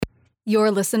You're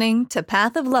listening to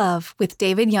Path of Love with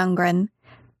David Youngren.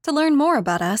 To learn more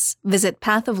about us, visit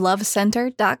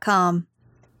pathoflovecenter.com.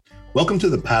 Welcome to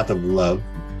the Path of Love.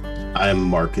 I am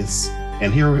Marcus,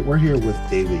 and we're here with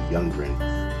David Youngren,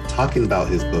 talking about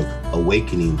his book,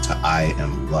 Awakening to I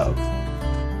Am Love.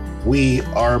 We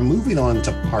are moving on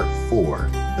to part 4,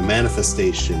 the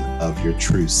manifestation of your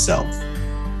true self.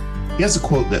 He has a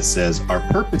quote that says, "Our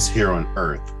purpose here on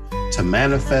earth, to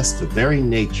manifest the very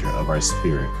nature of our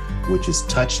spirit, which is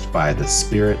touched by the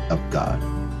Spirit of God."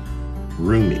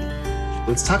 Rumi.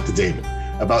 Let's talk to David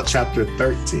about chapter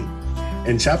 13.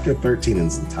 And chapter 13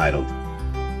 is entitled,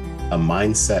 A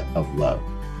Mindset of Love.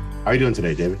 How are you doing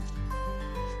today, David?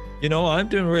 You know, I'm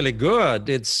doing really good.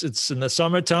 It's in the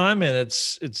summertime, and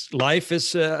it's life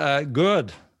is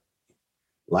good.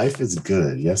 Life is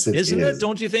good. Yes, it is. Isn't it?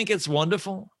 Don't you think it's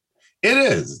wonderful? It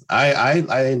is.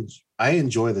 I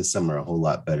enjoy the summer a whole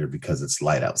lot better because it's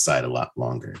light outside a lot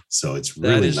longer. So it's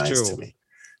really nice to me.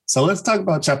 So let's talk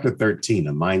about chapter 13,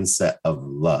 A Mindset of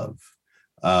Love.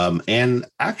 And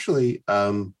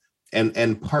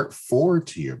part 4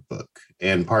 to your book.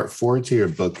 And part 4 to your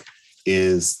book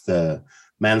is the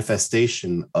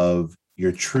manifestation of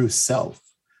your true self.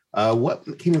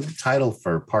 What came of the title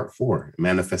for part 4,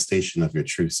 Manifestation of Your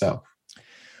True Self?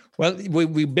 Well,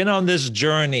 we've been on this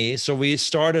journey. So we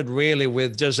started really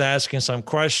with just asking some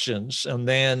questions. And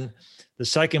then the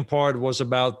second part was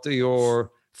about your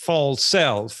false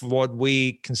self, what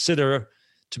we consider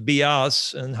to be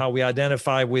us and how we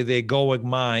identify with the egoic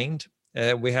mind.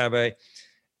 We have a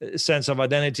sense of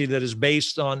identity that is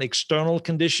based on external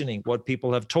conditioning, what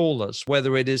people have told us,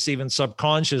 whether it is even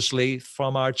subconsciously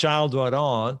from our childhood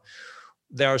on.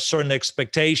 There are certain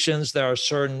expectations, there are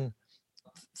certain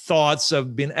thoughts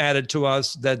have been added to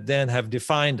us that then have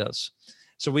defined us.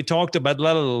 So we talked about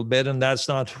that a little bit, and that's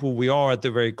not who we are at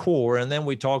the very core. And then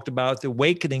we talked about the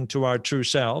awakening to our true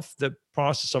self, the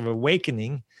process of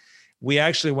awakening. We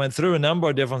actually went through a number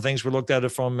of different things. We looked at it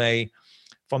from the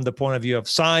point of view of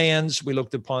science. We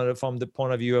looked upon it from the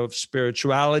point of view of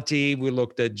spirituality. We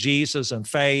looked at Jesus and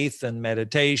faith and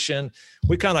meditation.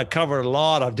 We kind of covered a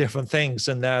lot of different things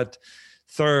in that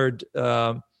third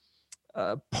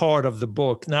part of the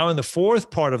book. Now, in the fourth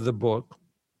part of the book,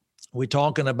 we're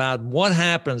talking about what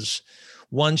happens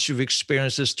once you've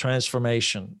experienced this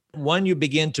transformation. When you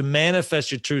begin to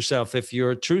manifest your true self, if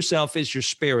your true self is your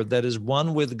spirit that is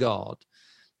one with God,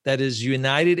 that is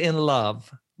united in love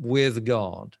with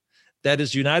God, that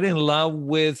is united in love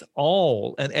with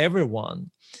all and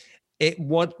everyone,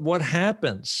 what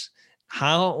happens?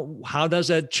 How does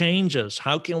that change us?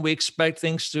 How can we expect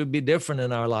things to be different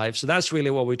in our lives? So that's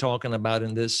really what we're talking about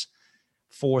in this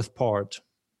fourth part.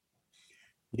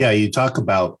 Yeah, you talk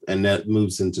about, and that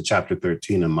moves into chapter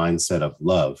 13, A Mindset of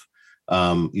Love.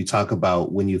 You talk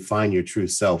about when you find your true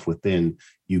self within,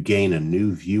 you gain a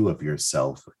new view of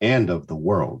yourself and of the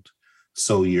world.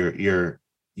 So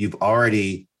you've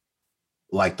already,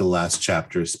 like the last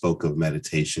chapter, spoke of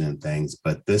meditation and things,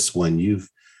 but this one you've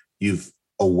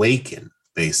awakened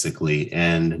basically,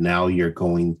 and now you're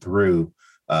going through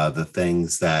the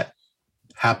things that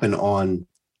happen on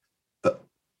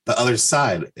the other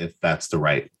side, if that's the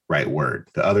right word,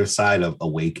 the other side of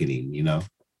awakening,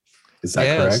 is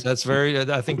that correct? Yes,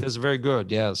 I think that's very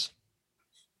good. Yes.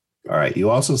 All right. You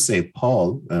also say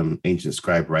Paul, ancient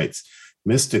scribe, writes,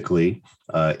 mystically,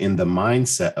 in the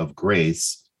mindset of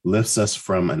grace, lifts us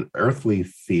from an earthly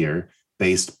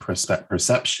fear-based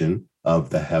perception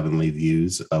of the heavenly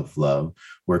views of love,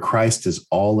 where Christ is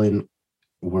all and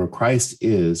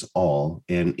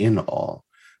in all.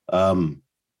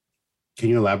 Can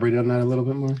you elaborate on that a little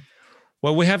bit more?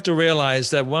 Well, we have to realize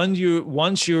that once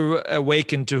you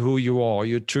awaken to who you are,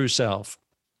 your true self,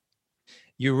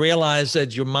 you realize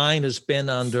that your mind has been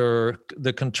under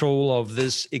the control of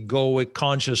this egoic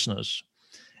consciousness.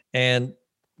 And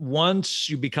once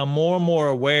you become more and more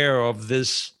aware of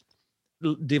this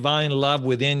divine love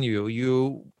within you,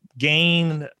 you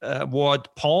gain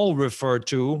what Paul referred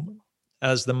to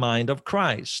as the mind of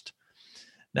Christ.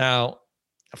 Now,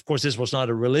 of course, this was not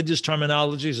a religious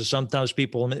terminology, so sometimes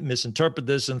people misinterpret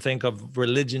this and think of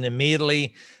religion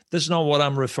immediately. This is not what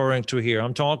I'm referring to here.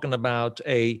 I'm talking about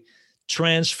a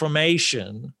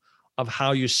transformation of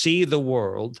how you see the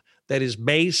world that is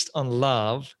based on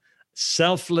love,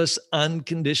 selfless,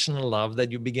 unconditional love, that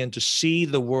you begin to see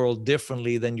the world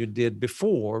differently than you did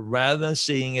before, rather than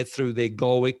seeing it through the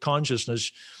egoic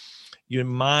consciousness. Your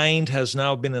mind has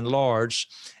now been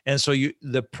enlarged. And so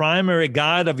the primary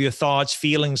guide of your thoughts,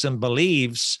 feelings, and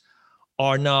beliefs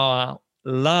are now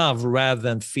love rather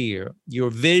than fear. Your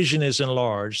vision is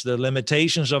enlarged. The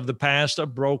limitations of the past are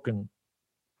broken.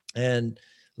 And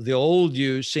The old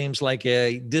you seems like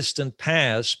a distant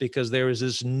past because there is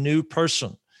this new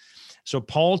person. So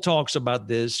Paul talks about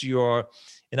this.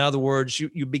 In other words,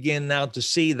 you begin now to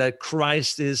see that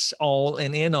Christ is all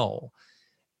and in all.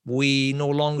 We no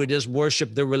longer just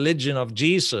worship the religion of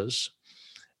Jesus.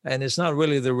 And it's not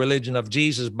really the religion of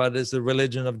Jesus, but it's the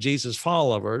religion of Jesus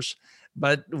followers.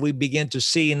 But we begin to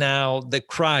see now the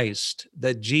Christ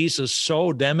that Jesus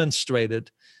so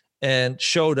demonstrated and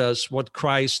showed us what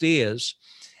Christ is.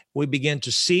 We begin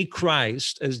to see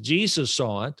Christ as Jesus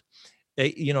saw it.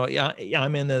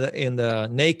 I'm in the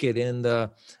naked,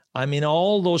 I mean,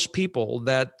 all those people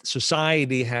that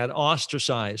society had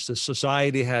ostracized, the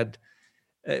society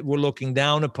were looking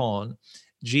down upon.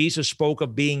 Jesus spoke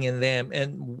of being in them,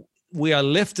 and we are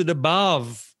lifted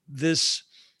above this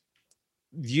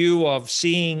view of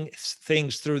seeing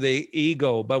things through the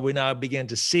ego, but we now begin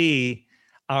to see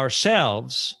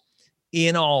ourselves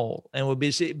in all, and we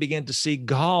begin to see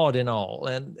God in all,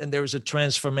 and there's a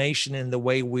transformation in the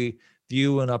way we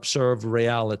view and observe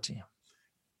reality.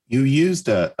 You used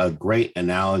a great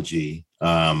analogy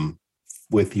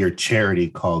with your charity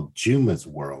called Juma's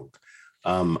World.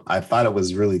 I thought it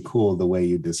was really cool the way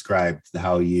you described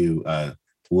how you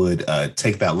would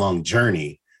take that long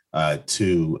journey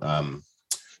to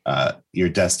your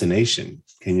destination.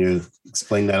 Can you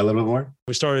explain that a little bit more?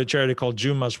 We started a charity called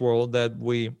Juma's World that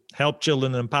we help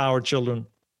children and empower children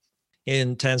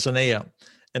in Tanzania.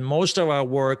 And most of our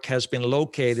work has been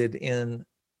located in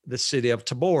the city of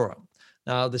Tabora.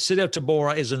 Now, the city of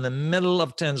Tabora is in the middle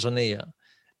of Tanzania.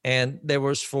 And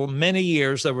for many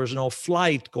years, there was no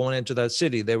flight going into that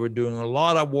city. They were doing a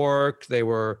lot of work. They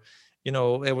were,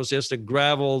 it was just a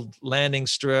gravel landing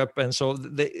strip. And so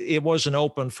it wasn't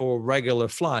open for regular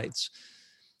flights.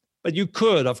 But you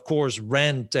could, of course,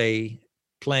 rent a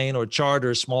plane or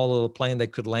charter a small little plane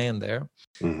that could land there.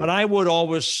 Mm-hmm. But I would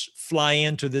always fly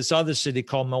into this other city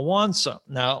called Mwanza.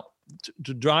 Now,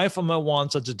 to drive from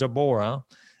Mwanza to Tabora,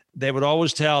 they would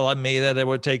always tell me that it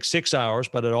would take 6 hours,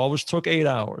 but it always took 8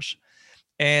 hours.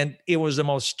 And it was the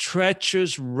most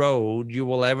treacherous road you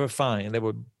will ever find. There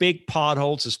were big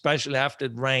potholes, especially after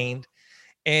it rained.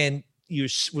 And you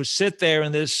would sit there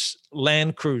in this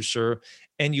Land Cruiser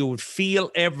and you would feel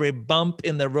every bump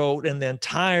in the road. And the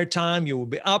entire time you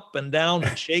would be up and down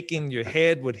and shaking, your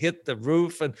head would hit the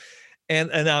roof.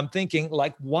 And I'm thinking,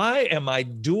 like, why am I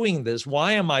doing this?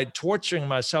 Why am I torturing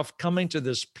myself coming to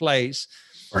this place?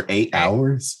 For 8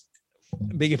 hours?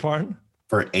 Beg your pardon?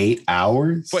 For 8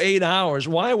 hours? For 8 hours.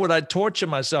 Why would I torture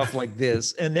myself like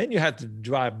this? And then you have to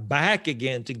drive back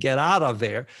again to get out of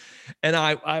there. And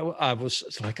I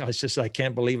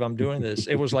can't believe I'm doing this.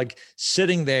 It was like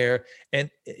sitting there and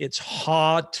it's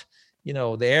hot.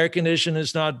 The air conditioner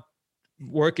is not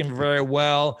working very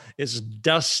well. It's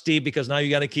dusty because now you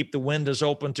got to keep the windows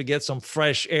open to get some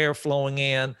fresh air flowing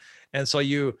in. And so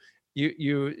you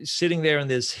sitting there in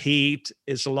this heat.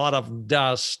 It's a lot of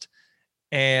dust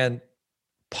and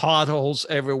potholes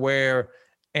everywhere,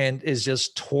 and it's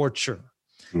just torture.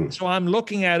 So I'm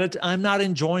looking at it. I'm not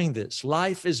enjoying this.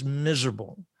 Life is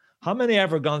miserable. How many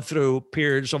ever gone through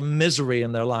periods of misery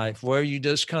in their life where you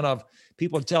just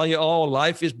people tell you, oh,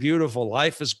 life is beautiful.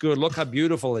 Life is good. Look how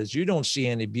beautiful it is. You don't see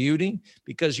any beauty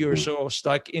because you're so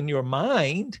stuck in your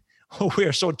mind. We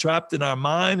are so trapped in our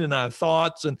mind and our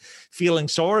thoughts and feeling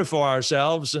sorry for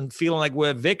ourselves and feeling like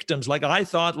we're victims. Like I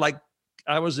thought like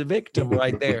I was a victim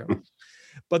right there.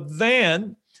 But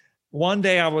then one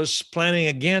day I was planning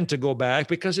again to go back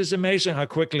because it's amazing how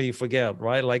quickly you forget,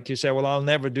 right? Like you say, well, I'll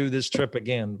never do this trip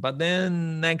again. But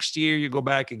then next year you go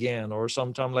back again, or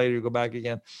sometime later you go back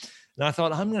again. And I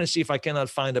thought, I'm going to see if I cannot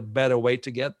find a better way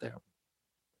to get there.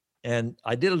 And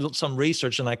I did some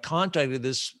research and I contacted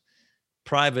this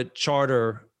private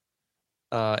charter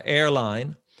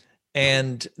airline.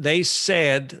 And they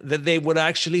said that they would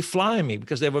actually fly me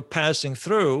because they were passing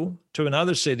through to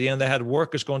another city and they had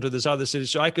workers going to this other city.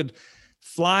 So I could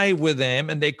fly with them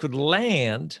and they could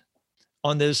land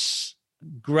on this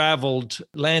graveled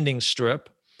landing strip.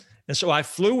 And so I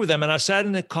flew with them and I sat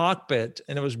in the cockpit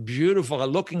and it was beautiful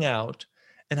looking out.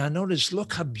 And I noticed,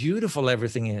 look how beautiful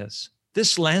everything is.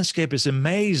 This landscape is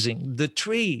amazing. The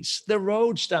trees, the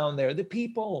roads down there, the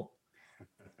people.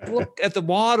 Look at the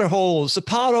water holes, the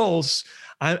potholes.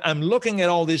 I'm looking at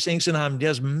all these things and I'm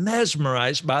just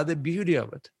mesmerized by the beauty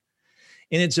of it.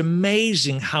 And it's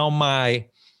amazing how my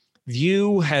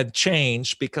view had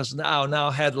changed because now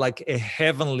I had like a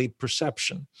heavenly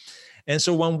perception. And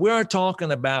so when we're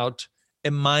talking about a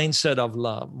mindset of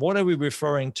love, what are we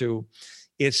referring to?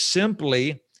 It's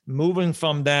simply moving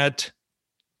from that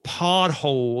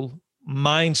pothole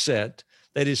mindset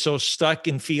that is so stuck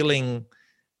in feeling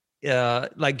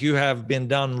like you have been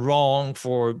done wrong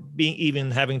for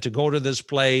even having to go to this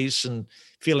place, and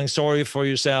feeling sorry for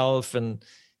yourself and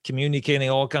communicating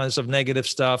all kinds of negative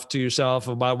stuff to yourself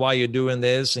about why you're doing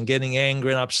this, and getting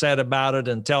angry and upset about it,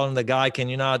 and telling the guy, can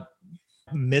you not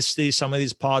miss some of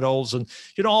these potholes, and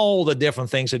all the different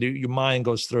things that your mind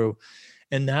goes through.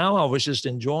 And now I was just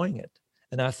enjoying it.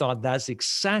 And I thought, that's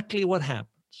exactly what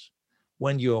happens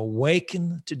when you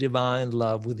awaken to divine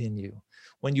love within you.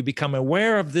 When you become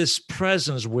aware of this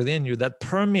presence within you that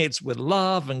permeates with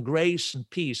love and grace and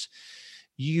peace,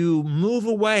 you move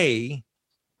away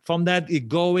from that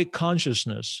egoic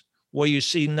consciousness where you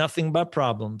see nothing but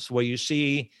problems, where you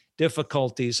see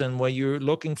difficulties, and where you're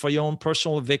looking for your own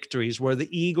personal victories, where the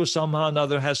ego somehow or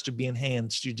another has to be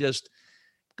enhanced. You just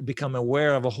become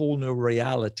aware of a whole new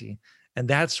reality. And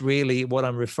that's really what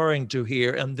I'm referring to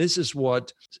here. And this is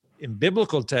what in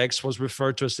biblical texts was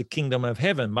referred to as the kingdom of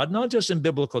heaven, but not just in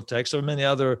biblical texts. There are many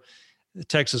other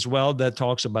texts as well that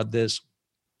talks about this.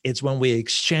 It's when we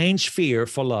exchange fear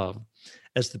for love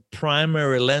as the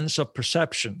primary lens of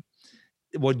perception.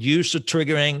 What used to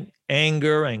trigger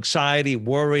anger, anxiety,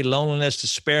 worry, loneliness,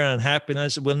 despair, and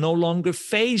unhappiness will no longer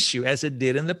face you as it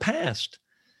did in the past.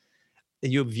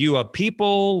 Your view of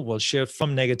people will shift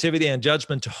from negativity and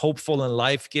judgment to hopeful and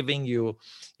life-giving. You'll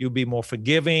be more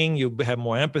forgiving. You'll have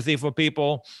more empathy for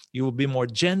people. You will be more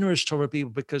generous toward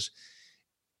people because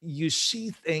you see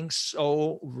things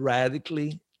so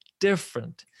radically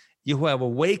different. You have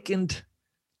awakened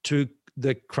to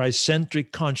the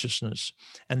Christ-centric consciousness.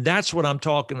 And that's what I'm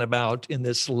talking about in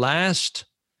this last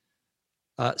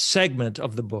segment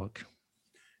of the book.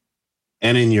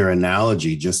 And in your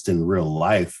analogy, just in real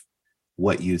life,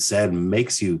 what you said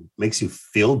makes you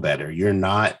feel better. You're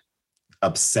not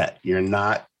upset. You're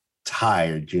not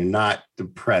tired. You're not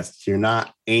depressed. You're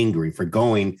not angry for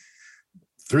going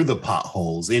through the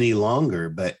potholes any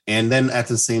longer. And then at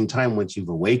the same time, once you've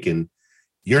awakened,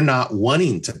 you're not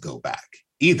wanting to go back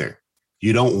either.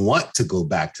 You don't want to go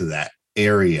back to that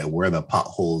area where the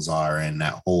potholes are and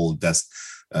that whole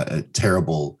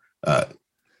terrible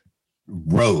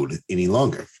road any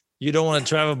longer. You don't want to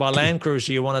travel by land cruise.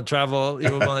 You want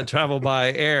to travel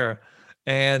by air.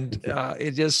 And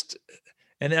it just,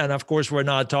 and of course, we're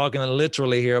not talking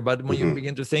literally here, but when you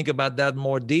begin to think about that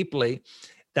more deeply,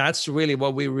 that's really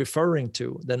what we're referring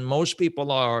to. Then most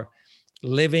people are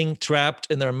living trapped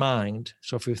in their mind.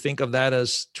 So if you think of that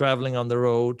as traveling on the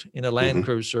road in a Land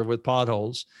Cruiser with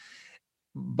potholes,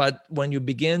 but when you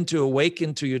begin to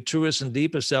awaken to your truest and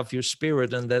deepest self, your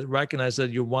spirit, and that recognize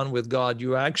that you're one with God,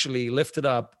 you actually lift it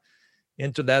up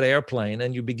into that airplane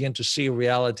and you begin to see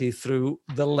reality through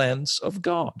the lens of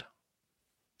God.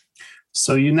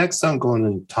 So you next I'm going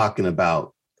and talking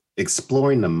about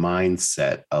exploring the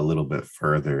mindset a little bit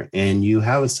further. And you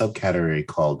have a subcategory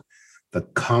called the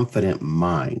confident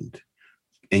mind.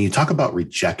 And you talk about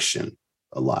rejection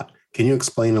a lot. Can you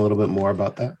explain a little bit more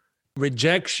about that?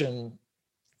 Rejection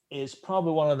is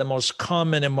probably one of the most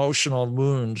common emotional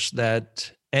wounds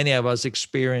that any of us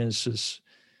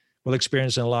will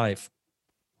experience in life.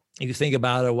 If you think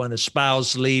about it, when a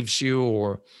spouse leaves you,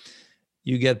 or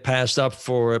you get passed up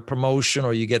for a promotion,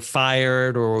 or you get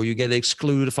fired, or you get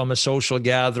excluded from a social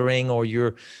gathering, or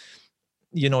you're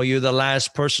the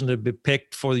last person to be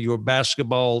picked for your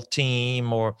basketball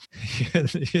team, or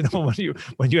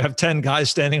when you have 10 guys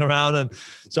standing around and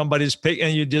somebody's picking,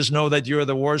 and you just know that you're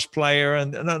the worst player,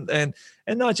 and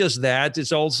not just that,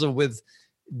 it's also with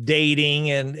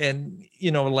dating and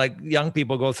like young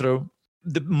people go through.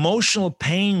 The emotional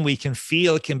pain we can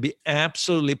feel can be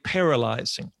absolutely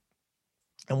paralyzing.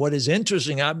 And what is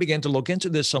interesting, I began to look into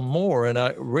this some more, and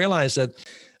I realized that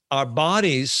our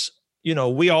bodies,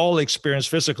 we all experience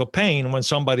physical pain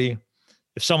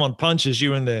if someone punches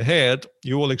you in the head,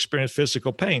 you will experience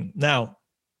physical pain. Now,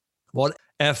 what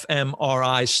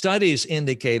fMRI studies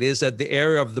indicate is that the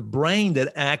area of the brain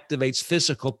that activates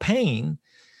physical pain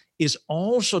is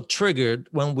also triggered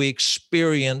when we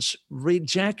experience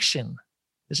rejection.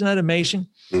 Isn't that amazing?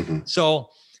 Mm-hmm. So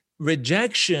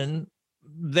rejection,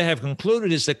 they have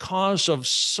concluded, is the cause of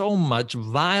so much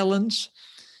violence,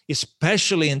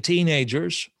 especially in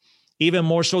teenagers, even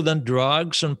more so than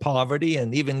drugs and poverty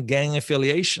and even gang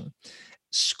affiliation.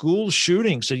 School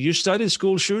shootings, so you study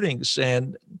school shootings,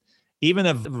 and even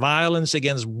of violence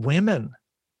against women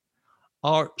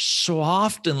are so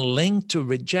often linked to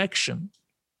rejection.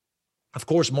 Of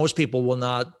course, most people will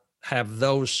not have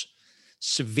those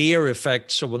severe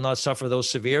effects, or will not suffer those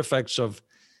severe effects of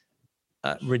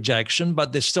rejection,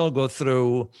 but they still go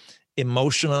through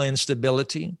emotional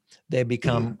instability. They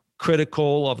become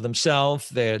critical of themselves.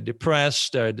 They're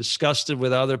depressed. They're disgusted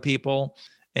with other people.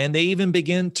 and they even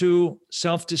begin to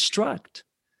self-destruct.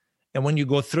 And when you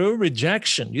go through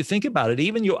rejection, you think about it,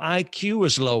 even your IQ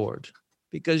is lowered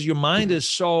because your mind is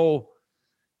so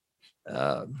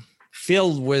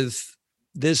filled with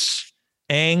this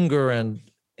anger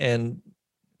and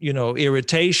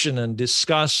irritation and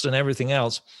disgust and everything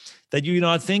else that you're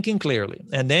not thinking clearly.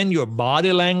 And then your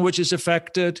body language is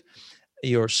affected,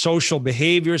 your social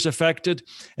behavior is affected.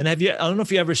 And I don't know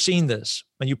if you've ever seen this,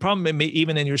 and you probably may,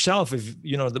 even in yourself, if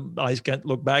I can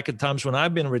look back at times when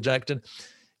I've been rejected,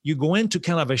 you go into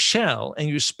kind of a shell and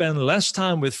you spend less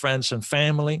time with friends and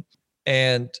family.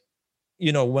 And,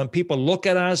 when people look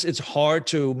at us, it's hard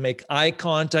to make eye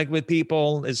contact with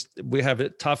people. We have a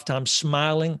tough time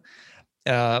smiling.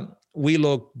 We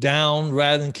look down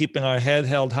rather than keeping our head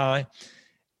held high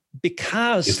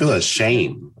because you feel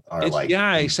ashamed.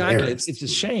 Exactly. It's a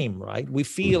shame, right? We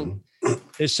feel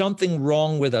there's something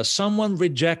wrong with us. Someone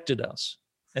rejected us.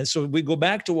 And so we go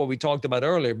back to what we talked about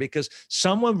earlier, because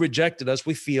someone rejected us,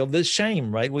 we feel this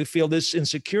shame, right? We feel this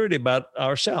insecurity about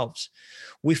ourselves.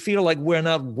 We feel like we're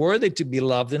not worthy to be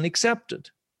loved and accepted,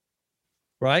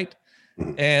 right?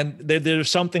 And there's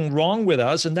something wrong with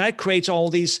us, and that creates all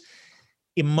these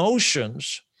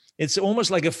emotions. It's almost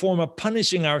like a form of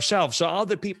punishing ourselves. So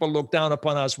other people look down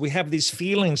upon us. We have these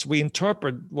feelings. We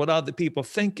interpret what other people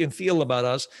think and feel about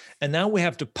us. And now we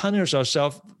have to punish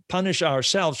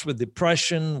ourselves with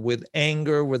depression, with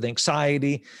anger, with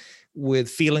anxiety, with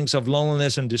feelings of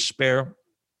loneliness and despair.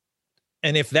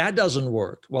 And if that doesn't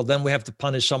work, well, then we have to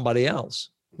punish somebody else.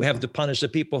 We have to punish the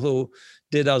people who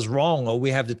did us wrong, or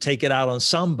we have to take it out on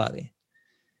somebody.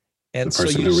 And the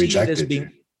person so you who see rejected this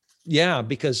being, yeah,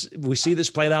 because we see this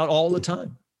played out all the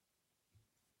time.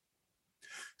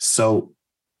 So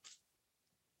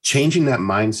changing that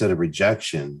mindset of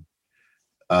rejection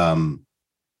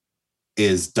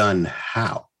is done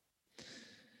how?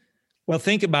 Well,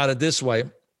 think about it this way.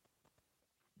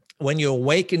 When you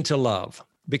awaken to love,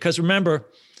 because remember,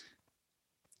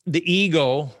 the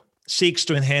ego seeks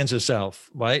to enhance itself,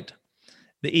 right?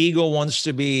 The ego wants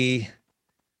to be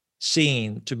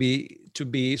seen, to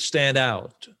be stand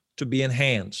out, to be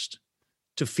enhanced,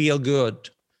 to feel good,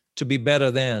 to be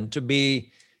better than, to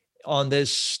be on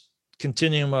this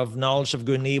continuum of knowledge of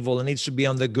good and evil. It needs to be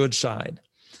on the good side.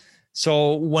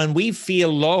 So when we feel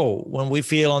low, when we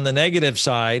feel on the negative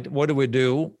side, what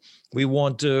do? We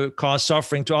want to cause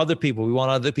suffering to other people. We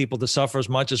want other people to suffer as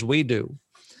much as we do.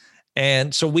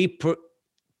 And so we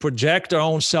project our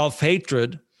own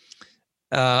self-hatred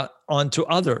onto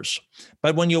others.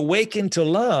 But when you awaken to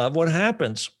love, what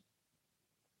happens?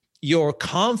 Your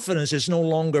confidence is no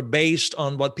longer based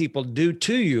on what people do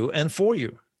to you and for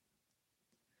you.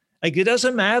 Like, it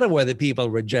doesn't matter whether people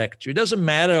reject you. It doesn't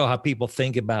matter how people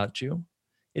think about you.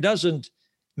 It doesn't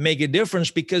make a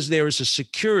difference, because there is a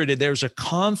security, there's a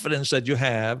confidence that you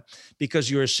have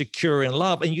because you're secure in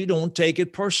love and you don't take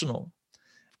it personal.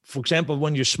 For example,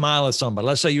 when you smile at somebody,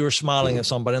 let's say you're smiling at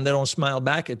somebody and they don't smile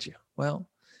back at you. Well,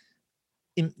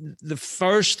 the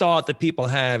first thought that people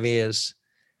have is,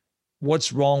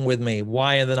 what's wrong with me?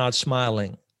 Why are they not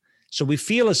smiling? So we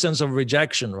feel a sense of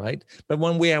rejection, right? But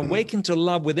when we awaken to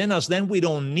love within us, then we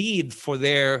don't need for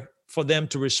them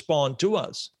to respond to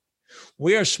us.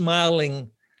 We are smiling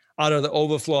out of the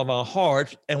overflow of our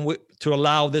heart, and to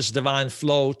allow this divine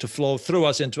flow to flow through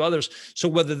us into others. So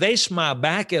whether they smile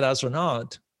back at us or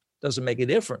not doesn't make a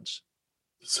difference.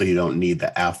 So you don't need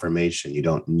the affirmation. You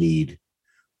don't need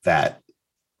that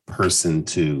person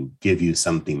to give you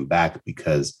something back,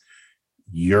 because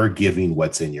you're giving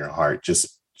what's in your heart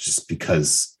just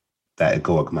because that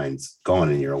egoic mind's gone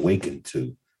and you're awakened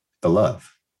to the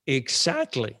love.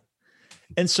 Exactly.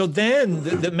 And so then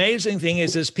the amazing thing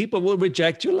is people will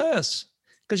reject you less,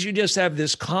 because you just have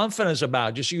this confidence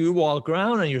about you. So you walk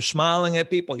around and you're smiling at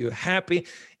people, you're happy.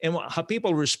 And how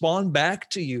people respond back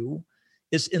to you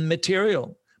is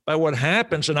immaterial. But what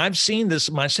happens, and I've seen this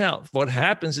myself, what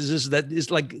happens is that it's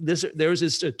like this, there's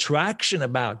this attraction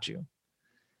about you.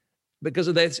 Because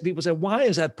of that, people say, why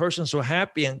is that person so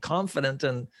happy and confident?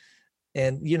 And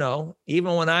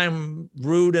even when I'm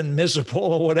rude and miserable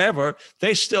or whatever,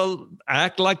 they still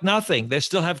act like nothing. They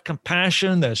still have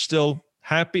compassion. They're still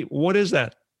happy. What is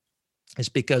that? It's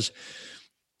because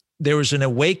there is an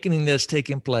awakening that's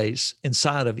taking place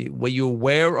inside of you, where you're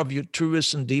aware of your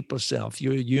truest and deepest self,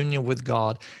 your union with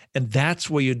God. And that's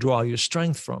where you draw your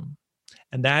strength from.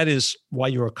 And that is why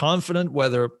you're confident,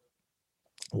 whatever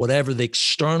the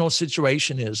external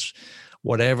situation is,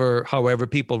 however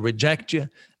people reject you,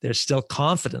 there's still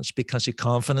confidence, because your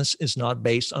confidence is not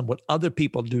based on what other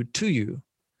people do to you,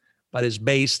 but is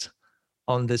based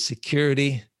on the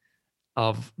security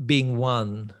of being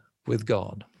one with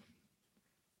God.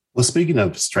 Well, speaking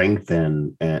of strength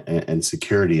and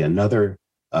security, another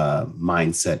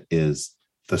mindset is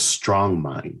the strong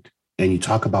mind. And you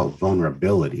talk about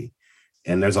vulnerability.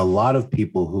 And there's a lot of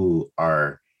people who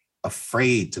are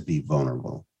afraid to be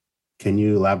vulnerable. Can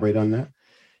you elaborate on that?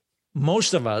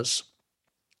 Most of us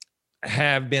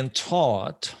have been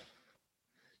taught,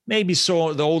 maybe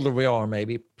so the older we are,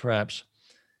 maybe perhaps,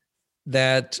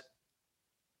 that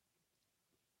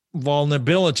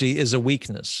vulnerability is a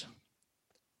weakness.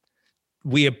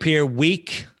 We appear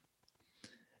weak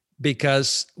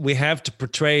because we have to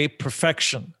portray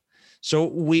perfection. So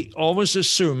we always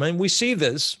assume, and we see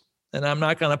this, and I'm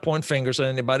not going to point fingers at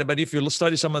anybody, but if you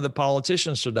study some of the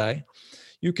politicians today,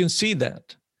 you can see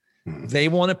that. They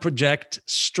want to project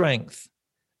strength,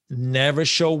 never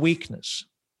show weakness,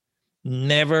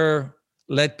 never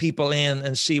let people in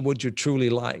and see what you're truly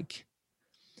like.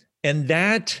 And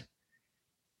that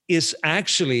is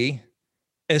actually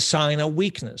a sign of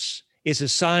weakness. It's a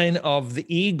sign of the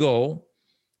ego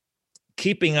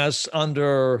keeping us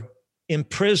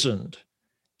imprisoned,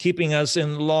 keeping us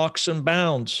in locks and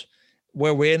bounds,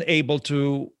 where we're unable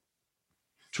to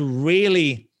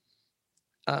really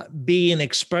be an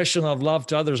expression of love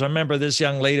to others. I remember this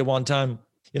young lady one time,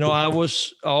 I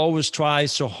always try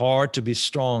so hard to be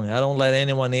strong. I don't let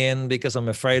anyone in because I'm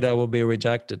afraid I will be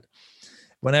rejected.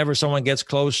 Whenever someone gets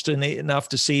close to me enough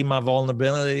to see my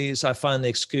vulnerabilities, I find an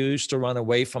excuse to run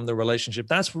away from the relationship.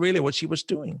 That's really what she was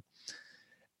doing.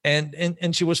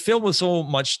 And she was filled with so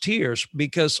much tears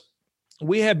because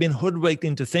we have been hoodwinked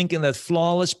into thinking that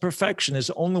flawless perfection is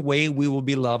the only way we will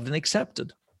be loved and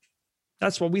accepted.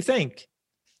 That's what we think.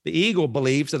 The ego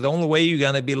believes that the only way you're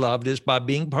going to be loved is by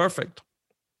being perfect.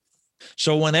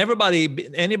 So when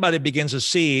anybody begins to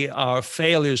see our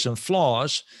failures and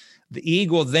flaws, the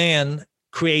ego then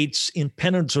creates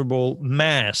impenetrable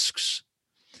masks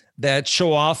that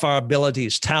show off our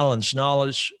abilities, talents,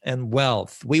 knowledge, and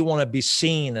wealth. We want to be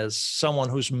seen as someone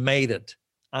who's made it.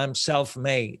 I'm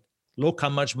self-made. Look how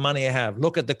much money I have.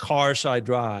 Look at the cars I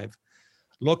drive.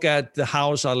 Look at the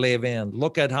house I live in.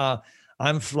 Look at how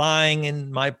I'm flying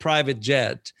in my private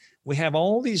jet. We have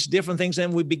all these different things,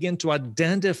 and we begin to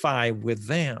identify with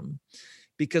them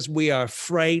because we are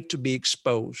afraid to be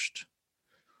exposed.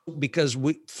 Because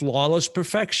flawless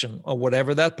perfection, or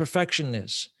whatever that perfection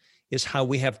is how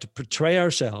we have to portray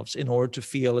ourselves in order to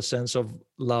feel a sense of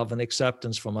love and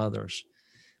acceptance from others.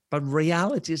 But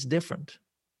reality is different.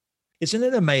 Isn't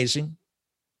it amazing?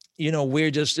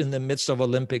 We're just in the midst of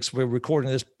Olympics. We're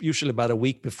recording this usually about a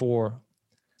week before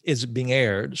it's being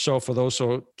aired. So for those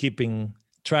who are keeping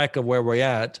track of where we're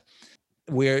at,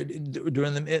 we're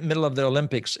during the middle of the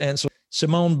Olympics. And so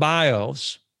Simone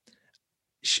Biles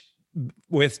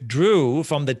withdrew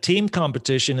from the team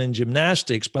competition in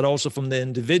gymnastics, but also from the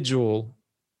individual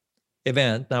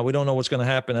event. Now, we don't know what's going to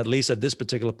happen, at least at this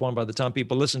particular point. By the time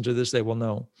people listen to this, they will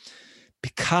know.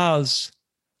 Because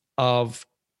of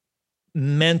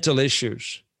mental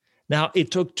issues. Now,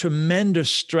 it took tremendous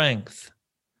strength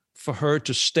for her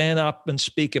to stand up and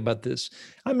speak about this.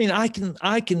 I mean, I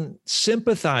can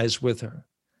sympathize with her.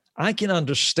 I can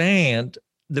understand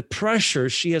the pressure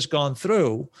she has gone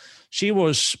through. She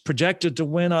was projected to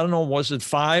win, I don't know, was it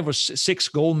 5 or 6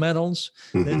 gold medals?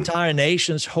 Mm-hmm. The entire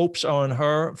nation's hopes are on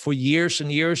her for years and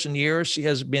years and years. She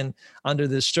has been under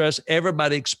this stress.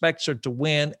 Everybody expects her to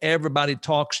win. Everybody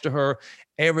talks to her.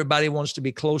 Everybody wants to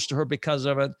be close to her because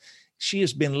of it. She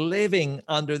has been living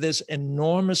under this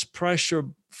enormous pressure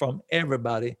from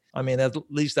everybody. I mean, at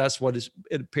least that's what it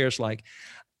appears like.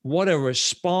 What a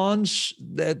response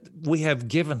that we have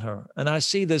given her. And I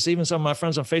see this, even some of my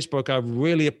friends on Facebook are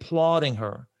really applauding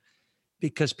her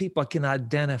because people can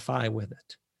identify with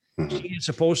it. Mm-hmm. She is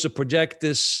supposed to project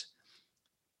this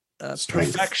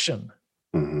perfection.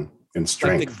 Mm-hmm. And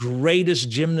strength. Like the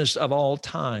greatest gymnast of all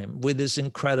time with this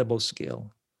incredible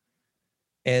skill.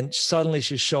 And suddenly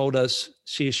she showed us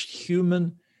she is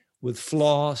human with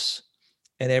flaws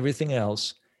and everything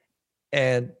else.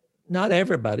 And not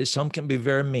everybody, some can be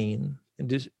very mean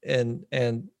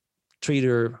and treat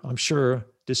her, I'm sure,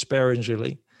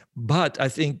 disparagingly. But I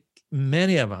think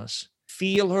many of us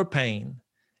feel her pain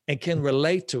and can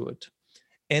relate to it.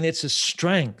 And it's a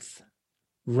strength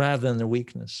rather than a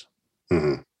weakness.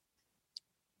 Mm-hmm.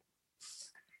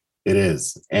 It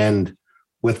is. And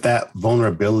with that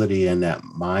vulnerability and that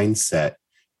mindset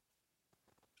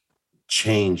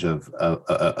change of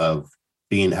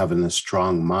having a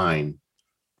strong mind,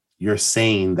 you're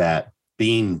saying that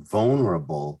being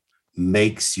vulnerable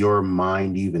makes your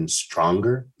mind even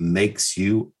stronger, makes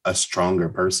you a stronger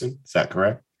person. Is that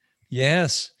correct?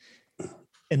 Yes.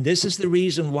 And this is the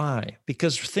reason why.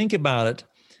 Because think about it.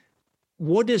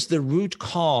 What is the root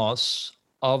cause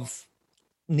of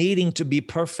needing to be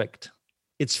perfect.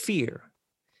 It's fear.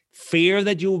 Fear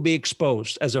that you will be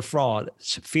exposed as a fraud.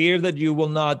 Fear that you will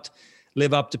not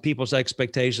live up to people's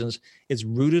expectations. It's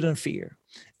rooted in fear.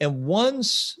 And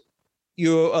once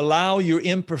you allow your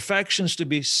imperfections to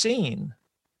be seen,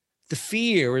 the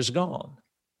fear is gone.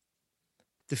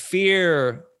 The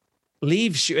fear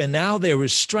leaves you, and now there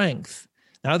is strength.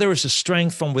 Now there is a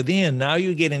strength from within. Now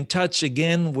you get in touch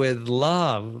again with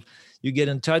love. You get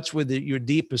in touch with your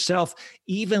deeper self.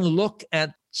 Even look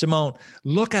at Simone,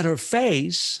 look at her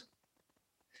face.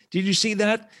 Did you see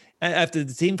that? After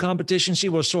the team competition, she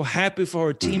was so happy for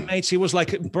her teammates. She was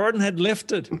like a burden had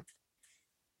lifted.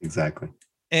 Exactly.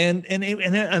 And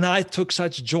I took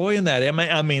such joy in that.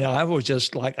 I mean, I was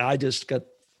just like, I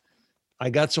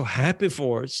got so happy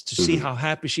for her to see how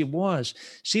happy she was.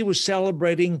 She was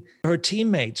celebrating her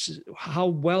teammates, how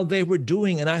well they were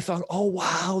doing. And I thought, oh,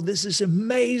 wow, this is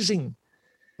amazing.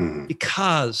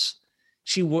 Because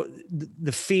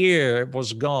the fear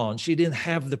was gone. She didn't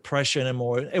have the pressure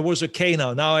anymore. It was okay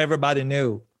now. Now everybody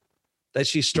knew that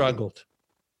she struggled.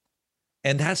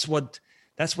 And that's what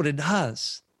it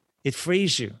does. It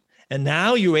frees you. And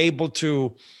now you're able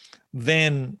to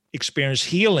then experience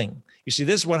healing. You see,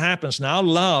 this is what happens. Now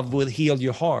love will heal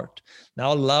your heart.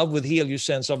 Now love will heal your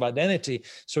sense of identity.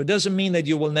 So it doesn't mean that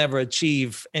you will never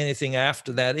achieve anything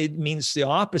after that. It means the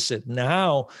opposite.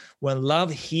 Now, when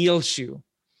love heals you,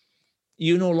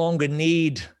 you no longer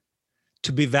need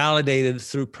to be validated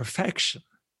through perfection.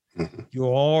 You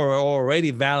are already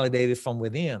validated from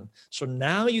within. So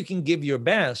now you can give your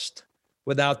best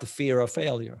without the fear of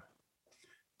failure.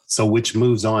 So which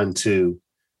moves on to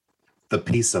the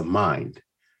peace of mind,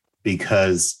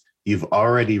 because you've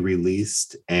already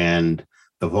released and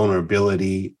the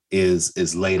vulnerability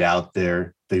is laid out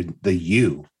there. The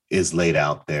you is laid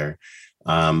out there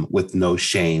with no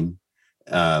shame.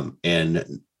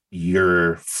 And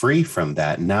you're free from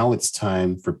that. Now it's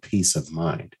time for peace of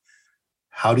mind.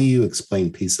 How do you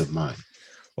explain peace of mind?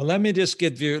 Well, let me just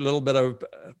give you a little bit of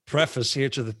preface here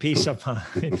to the peace of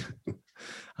mind.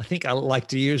 I think I like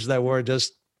to use that word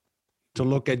just to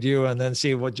look at you and then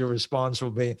see what your response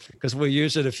will be, because we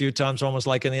use it a few times, almost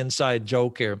like an inside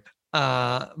joke here.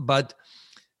 But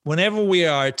whenever we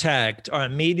are attacked, our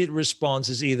immediate response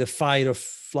is either fight or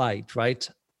flight, right?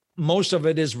 Most of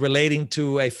it is relating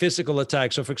to a physical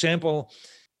attack. So for example,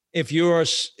 if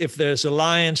there's a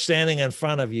lion standing in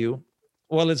front of you,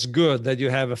 well, it's good that you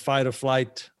have a fight or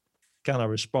flight kind of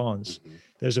response.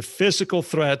 There's a physical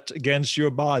threat against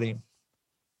your body.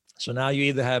 So now you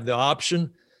either have the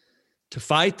option to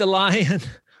fight the lion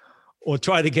or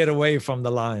try to get away from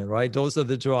the lion, right? Those are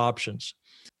the two options.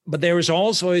 But there is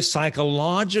also a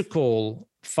psychological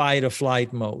fight or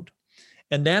flight mode.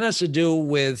 And that has to do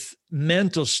with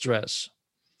mental stress.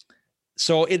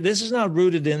 So this is not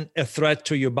rooted in a threat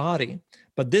to your body,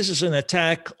 but this is an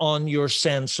attack on your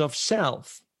sense of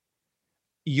self,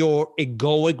 your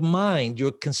egoic mind,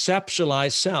 your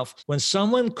conceptualized self. When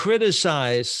someone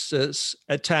criticizes,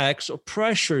 attacks, or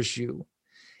pressures you,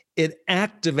 it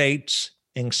activates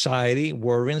anxiety,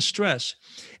 worry, and stress.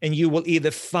 And you will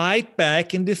either fight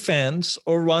back in defense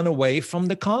or run away from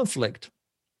the conflict.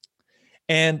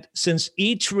 And since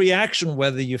each reaction,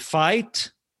 whether you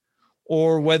fight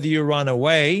or whether you run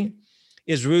away,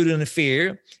 is rooted in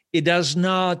fear, it does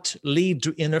not lead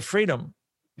to inner freedom.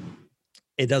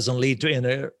 It doesn't lead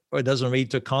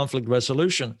to conflict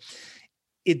resolution.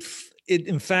 It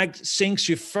in fact sinks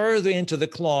you further into the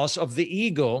claws of the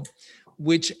ego,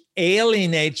 which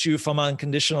alienates you from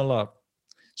unconditional love.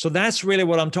 So that's really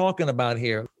what I'm talking about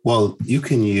here. Well, you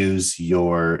can use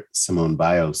your Simone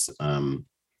Biles,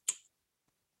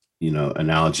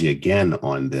 analogy again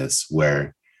on this,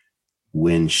 where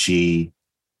when she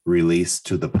released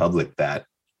to the public that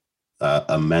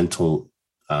a mental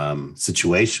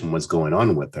situation was going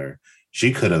on with her,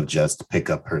 she could have just picked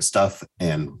up her stuff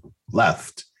and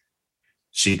left.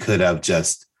 She could have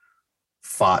just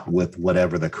fought with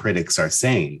whatever the critics are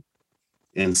saying.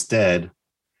 Instead,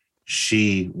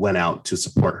 she went out to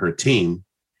support her team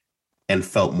and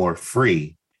felt more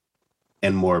free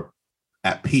and more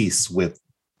at peace with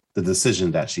the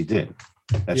decision that she did,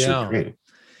 that she created.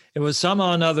 It was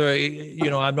somehow or another,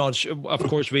 I'm not sure. Of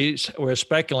course, we're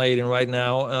speculating right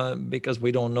now because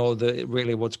we don't know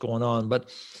really what's going on. But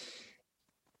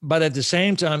at the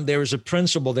same time, there is a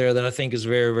principle there that I think is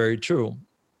very, very true.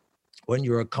 When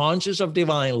you're conscious of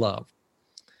divine love,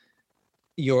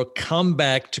 your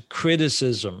comeback to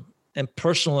criticism and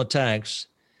personal attacks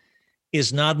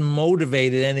is not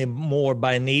motivated anymore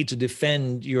by need to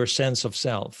defend your sense of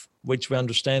self, which we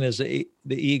understand is the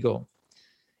ego.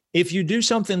 If you do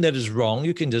something that is wrong,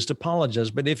 you can just apologize.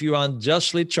 But if you're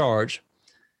unjustly charged,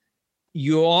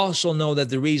 you also know that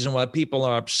the reason why people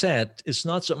are upset is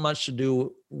not so much to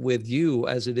do with you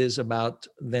as it is about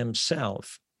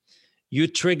themselves. You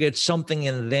triggered something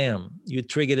in them. You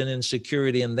triggered an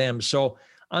insecurity in them. So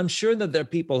I'm sure that there are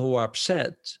people who are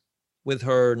upset with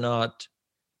her not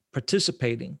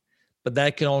participating, but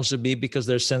that can also be because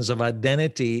their sense of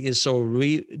identity is so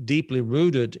deeply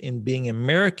rooted in being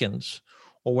Americans,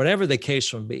 or whatever the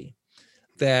case may be,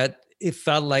 that it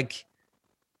felt like,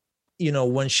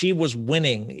 when she was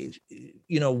winning,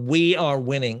 we are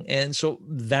winning. And so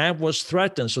that was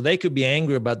threatened. So they could be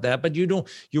angry about that, but you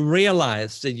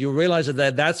realize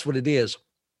that that's what it is.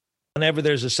 Whenever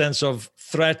there's a sense of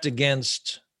threat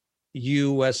against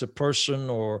you as a person,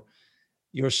 or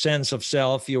your sense of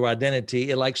self, your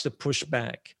identity, it likes to push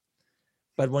back.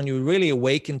 But when you really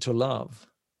awaken to love,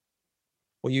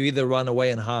 well, you either run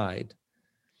away and hide.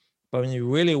 But when you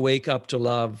really wake up to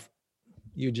love,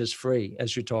 you're just free,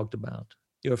 as you talked about.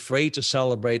 You're free to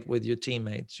celebrate with your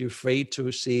teammates. You're free to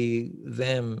see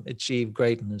them achieve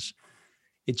greatness.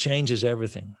 It changes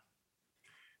everything.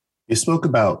 You spoke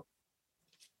about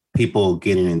people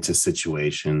getting into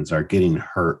situations or getting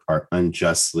hurt or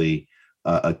unjustly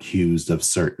accused of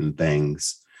certain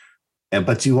things.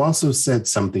 But you also said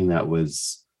something that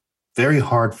was very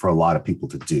hard for a lot of people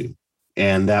to do.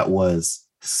 And that was,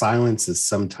 silence is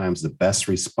sometimes the best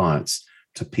response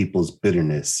to people's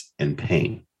bitterness and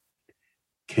pain.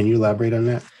 Can you elaborate on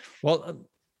that? Well,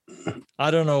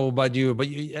 I don't know about you, but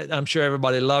I'm sure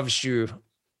everybody loves you,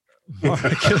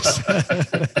 Marcus.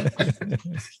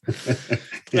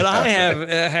 But I have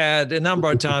had a number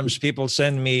of times people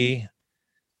send me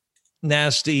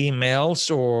nasty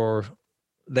emails, or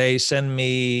they send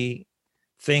me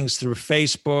things through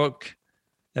Facebook,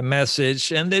 a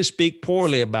message, and they speak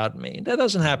poorly about me. That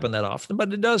doesn't happen that often,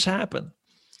 but it does happen.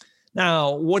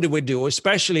 Now, what do we do?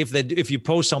 Especially if you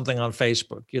post something on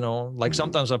Facebook, like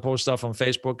sometimes I post stuff on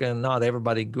Facebook and not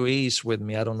everybody agrees with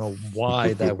me. I don't know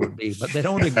why that would be, but they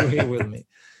don't agree with me.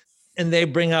 And they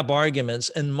bring up arguments,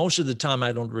 and most of the time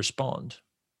I don't respond.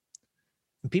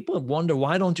 And people wonder,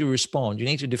 why don't you respond? You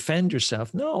need to defend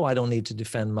yourself. No, I don't need to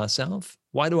defend myself.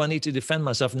 Why do I need to defend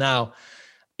myself? Now,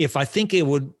 if I think it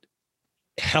would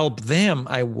help them,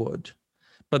 I would.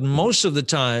 But most of the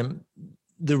time,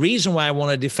 the reason why I want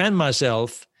to defend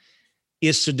myself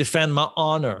is to defend my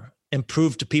honor and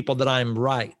prove to people that I'm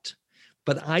right.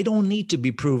 But I don't need to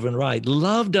be proven right.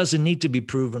 Love doesn't need to be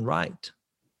proven right.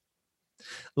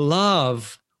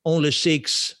 Love only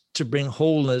seeks to bring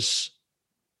wholeness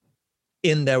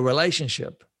in their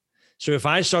relationship. So if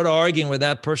I start arguing with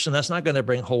that person, that's not going to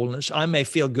bring wholeness. I may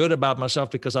feel good about myself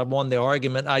because I won the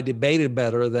argument. I debated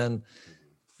better than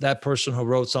that person who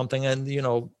wrote something,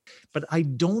 but I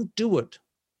don't do it.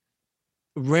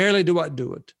 Rarely do I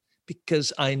do it,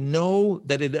 because I know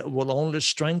that it will only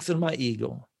strengthen my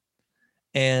ego,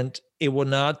 and it will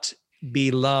not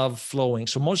be love flowing.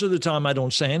 So most of the time I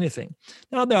don't say anything.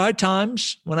 Now, there are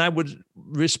times when I would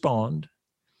respond,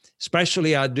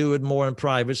 especially I do it more in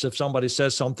private. So if somebody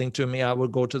says something to me, I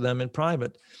would go to them in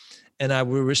private and I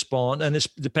will respond. And it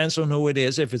depends on who it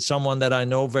is. If it's someone that I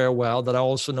know very well, that I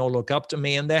also know look up to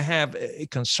me, and they have a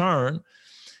concern,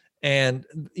 and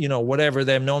whatever,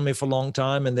 they've known me for a long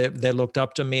time and they looked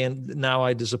up to me, and now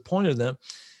I disappointed them,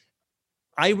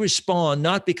 I respond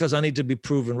not because I need to be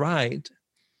proven right,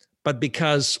 but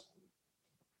because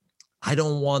I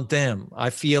don't want them.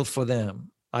 I feel for them.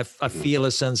 I feel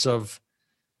a sense of,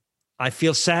 I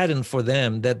feel saddened for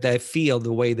them that they feel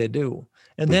the way they do.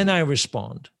 And then I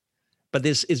respond. But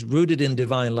this is rooted in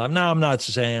divine love. Now, I'm not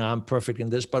saying I'm perfect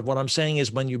in this, but what I'm saying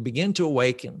is when you begin to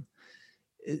awaken,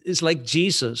 it's like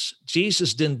Jesus.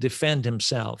 Jesus didn't defend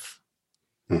himself.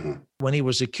 Mm-hmm. When he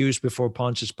was accused before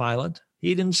Pontius Pilate,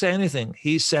 he didn't say anything.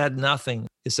 He said nothing.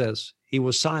 It says he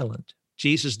was silent.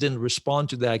 Jesus didn't respond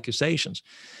to the accusations.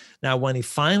 Now, when he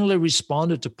finally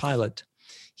responded to Pilate,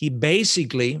 he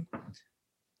basically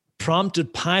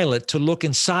prompted Pilate to look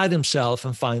inside himself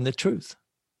and find the truth,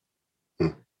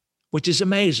 which is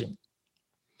amazing.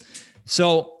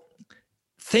 So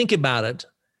think about it.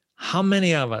 How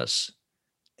many of us,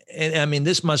 and I mean,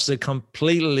 this must have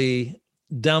completely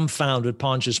dumbfounded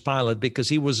Pontius Pilate, because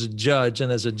he was a judge.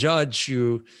 And as a judge,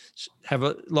 you have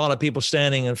a lot of people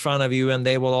standing in front of you, and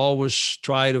they will always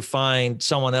try to find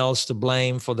someone else to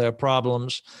blame for their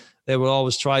problems. They will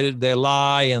always they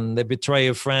lie and they betray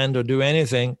a friend or do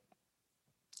anything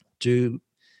to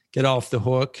get off the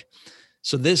hook.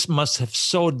 So this must have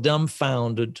so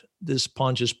dumbfounded this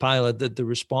Pontius Pilate that the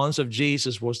response of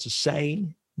Jesus was to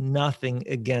say nothing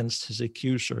against his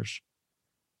accusers.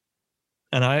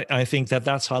 And I think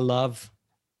that's how love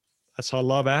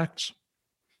acts.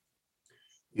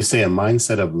 You say a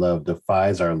mindset of love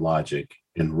defies our logic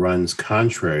and runs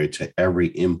contrary to every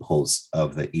impulse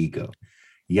of the ego.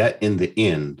 Yet in the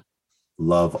end,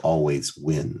 love always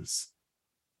wins.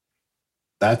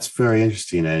 That's very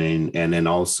interesting. And then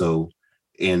also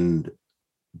in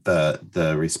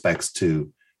the respects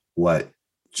to what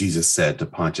Jesus said to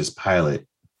Pontius Pilate,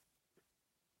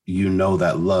 you know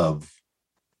that love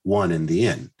won in the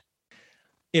end.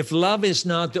 If love is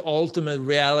not the ultimate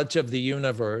reality of the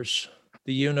universe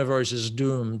is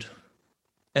doomed,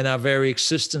 and our very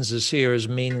existence is here is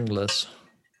meaningless.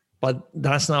 But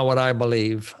that's not what I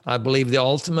believe. I believe the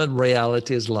ultimate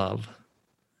reality is love.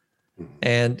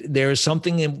 And there is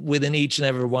something within each and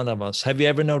every one of us. Have you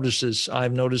ever noticed this?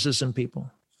 I've noticed this in people.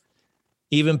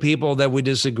 Even people that we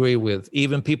disagree with,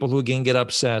 even people who can get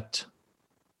upset.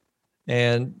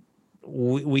 And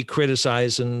we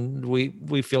criticize and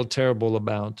we feel terrible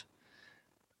about.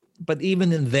 But even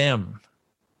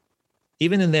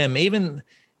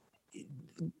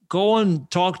go and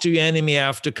talk to your enemy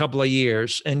after a couple of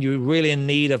years and you're really in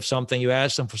need of something, you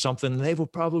ask them for something, and they will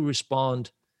probably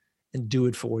respond and do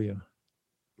it for you.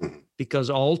 Because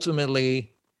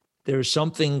ultimately, there's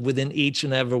something within each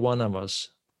and every one of us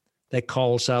that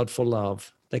calls out for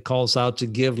love, that calls out to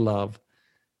give love,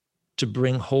 to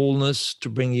bring wholeness, to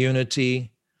bring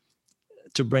unity,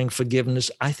 to bring forgiveness.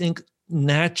 I think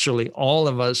naturally all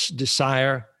of us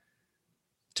desire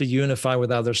to unify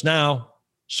with others. Now,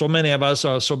 so many of us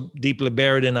are so deeply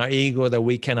buried in our ego that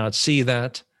we cannot see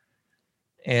that.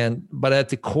 But at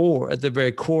the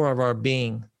very core of our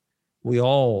being, we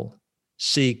all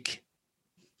seek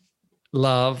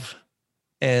love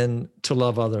and to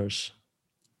love others,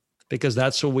 because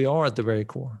that's who we are at the very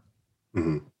core.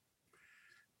 Mm-hmm.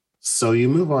 So you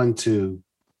move on to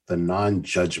the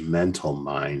non-judgmental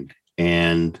mind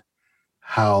and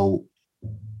how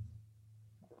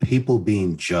people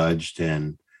being judged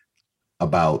and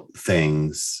about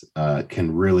things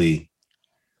can really,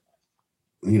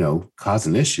 cause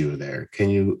an issue there. Can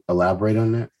you elaborate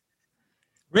on that?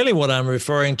 Really what I'm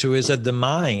referring to is that the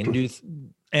mind, you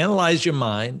analyze your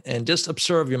mind and just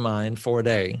observe your mind for a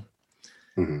day.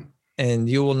 Mm-hmm. And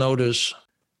you will notice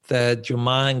that your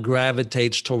mind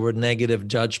gravitates toward negative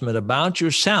judgment about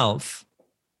yourself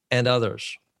and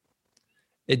others.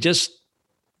 It just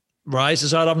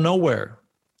rises out of nowhere.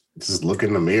 Just look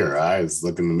in the mirror. I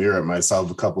look in the mirror at myself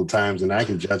a couple of times and I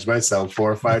can judge myself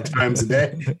 4 or 5 times a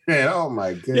day. Oh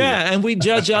my goodness. Yeah. And we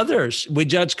judge others. We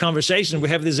judge conversation. We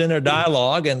have this inner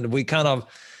dialogue and we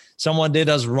someone did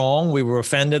us wrong. We were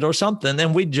offended or something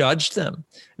and we judged them.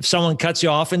 If someone cuts you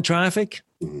off in traffic,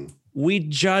 mm-hmm. we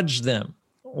judge them.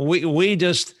 We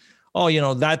just,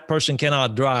 that person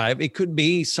cannot drive. It could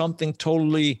be something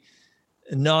totally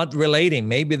not relating.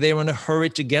 Maybe they were in a hurry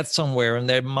to get somewhere and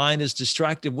their mind is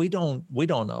distracted. We don't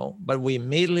know, but we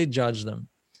immediately judge them.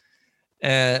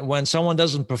 When someone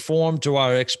doesn't perform to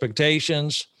our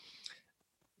expectations,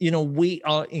 we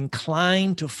are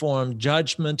inclined to form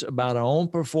judgment about our own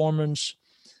performance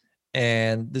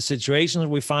and the situations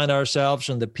we find ourselves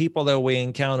and the people that we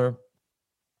encounter.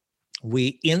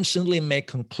 We instantly make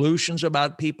conclusions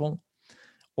about people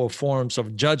or forms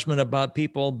of judgment about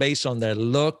people based on their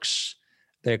looks,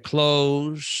 their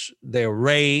clothes, their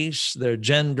race, their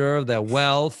gender, their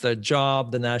wealth, their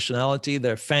job, their nationality,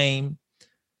 their fame,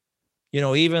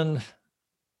 even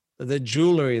the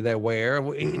jewelry they wear.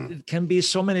 It can be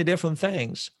so many different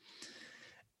things.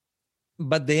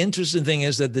 But the interesting thing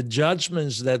is that the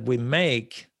judgments that we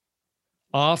make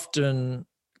often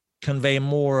convey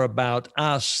more about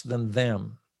us than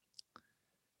them.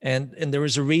 And there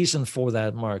is a reason for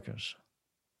that, Marcus.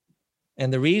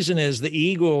 And the reason is the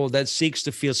ego that seeks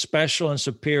to feel special and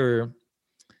superior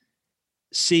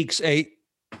seeks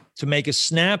to make a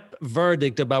snap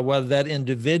verdict about whether that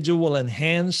individual will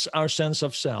enhance our sense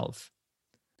of self.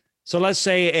 So let's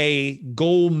say a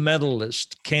gold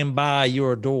medalist came by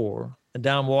your door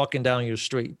and walking down your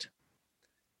street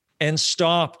and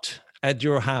stopped at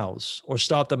your house or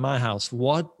stopped at my house.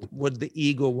 What would the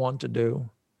ego want to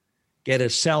do? Get a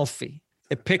selfie,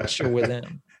 a picture with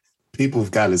him. People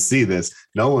have got to see this.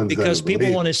 No one's because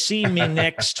people want to see me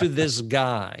next to this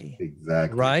guy.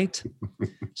 Exactly. Right?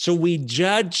 So we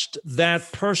judged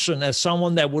that person as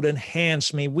someone that would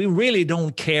enhance me. We really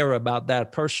don't care about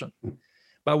that person,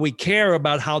 but we care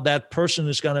about how that person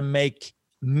is going to make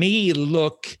me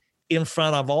look in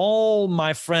front of all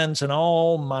my friends and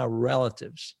all my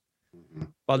relatives.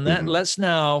 But let's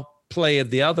now play it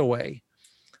the other way.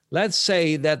 Let's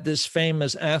say that this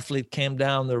famous athlete came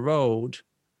down the road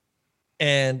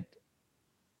and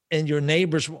your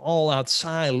neighbors were all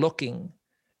outside looking,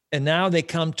 And now they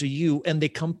come to you and they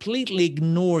completely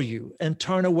ignore you and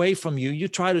turn away from you. You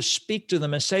try to speak to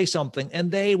them and say something, and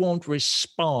they won't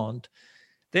respond.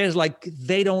 There's like,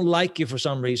 they don't like you for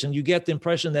some reason. You get the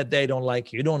impression that they don't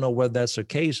like you. You don't know whether that's the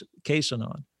case or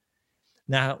not.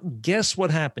 Now, guess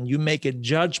what happened? You make a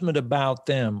judgment about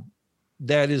them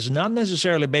that is not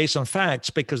necessarily based on facts,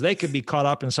 because they could be caught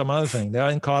up in some other thing.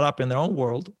 They're caught up in their own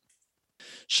world.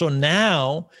 So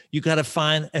now you got to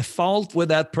find a fault with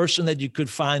that person that you could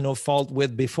find no fault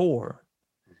with before,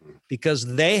 because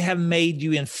they have made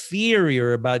you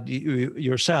inferior about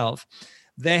yourself.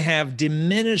 They have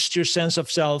diminished your sense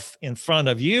of self in front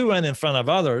of you and in front of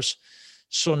others.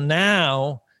 So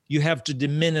now you have to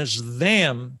diminish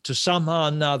them to somehow or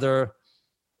another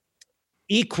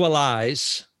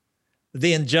equalize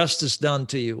the injustice done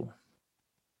to you.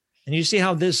 And you see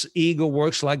how this ego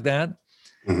works like that?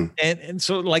 Mm-hmm. And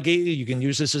so like you can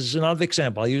use this as another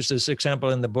example. I use this example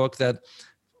in the book that,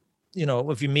 you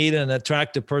know, if you meet an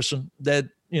attractive person that,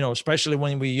 you know, especially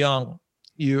when we're young,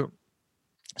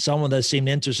 someone that seemed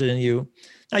interested in you,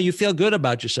 now you feel good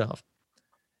about yourself.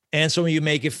 And so you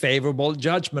make a favorable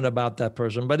judgment about that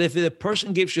person. But if the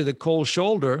person gives you the cold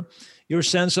shoulder, your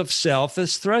sense of self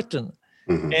is threatened.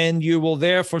 Mm-hmm. And you will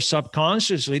therefore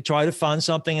subconsciously try to find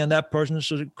something in that person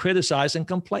to criticize and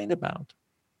complain about.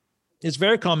 It's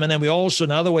very common. And we also,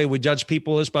 another way we judge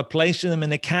people is by placing them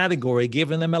in a category,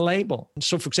 giving them a label.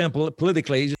 So for example,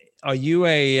 politically, are you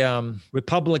a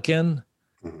Republican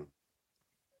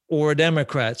or a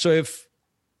Democrat? So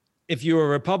if you're a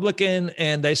Republican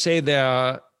and they say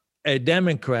they're a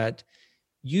Democrat,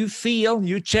 you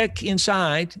check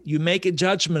inside, you make a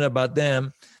judgment about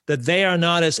them that they are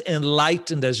not as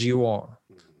enlightened as you are.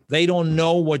 They don't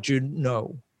know what you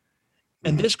know.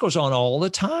 And this goes on all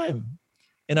the time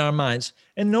in our minds.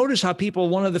 And notice how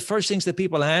one of the first things that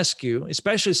people ask you,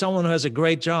 especially someone who has a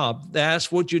great job, they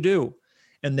ask what you do.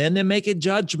 And then they make a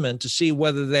judgment to see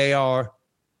whether they are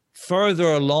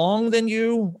further along than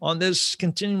you on this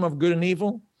continuum of good and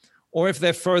evil, or if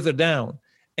they're further down.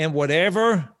 And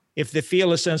if they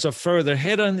feel a sense of further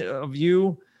ahead of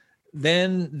you,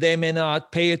 then they may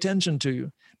not pay attention to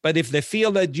you. But if they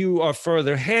feel that you are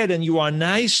further ahead and you are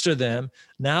nice to them,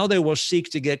 now they will seek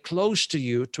to get close to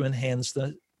you to enhance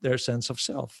their sense of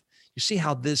self. You see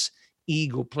how this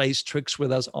ego plays tricks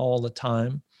with us all the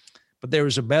time? But there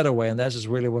is a better way, and that is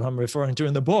really what I'm referring to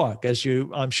in the book, as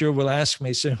I'm sure will ask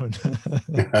me soon.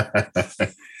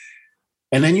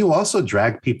 And then you also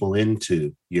drag people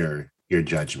into your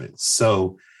judgments.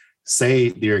 So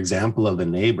say your example of the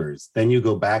neighbors, then you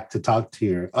go back to talk to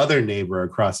your other neighbor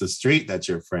across the street that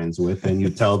you're friends with, and you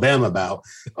tell them about,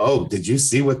 oh, did you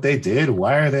see what they did?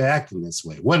 Why are they acting this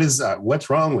way? What's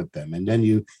wrong with them? And then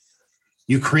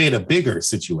you create a bigger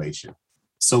situation.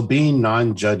 So being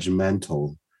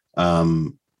non-judgmental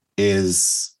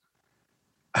is,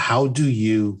 how do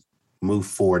you move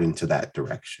forward into that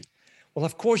direction? Well,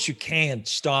 of course, you can't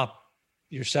stop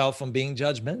yourself from being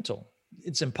judgmental.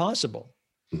 It's impossible.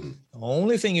 Mm-hmm. The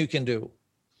only thing you can do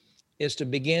is to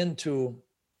begin to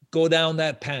go down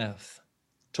that path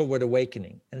toward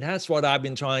awakening. And that's what I've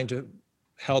been trying to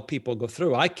help people go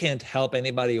through. I can't help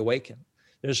anybody awaken.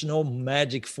 There's no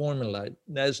magic formula.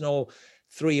 There's no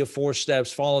 3 or 4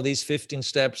 steps, follow these 15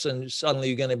 steps, and suddenly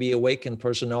you're going to be an awakened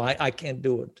person. No, I can't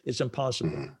do it. It's impossible.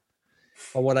 Mm-hmm.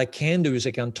 But what I can do is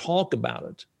I can talk about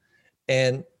it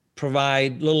and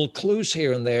provide little clues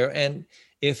here and there. And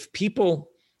if people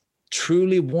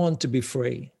truly want to be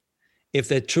free, if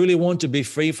they truly want to be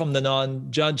free from the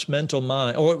non-judgmental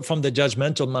mind, or from the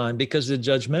judgmental mind, because the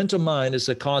judgmental mind is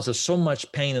the cause of so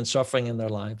much pain and suffering in their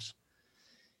lives.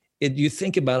 You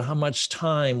think about how much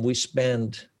time we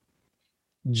spend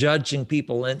judging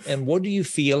people. And what do you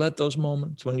feel at those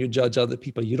moments when you judge other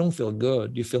people? You don't feel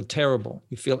good. You feel terrible.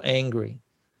 You feel angry.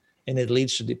 And it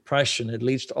leads to depression. It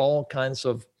leads to all kinds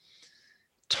of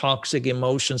toxic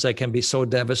emotions that can be so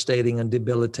devastating and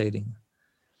debilitating.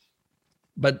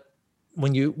 But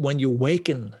when you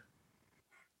awaken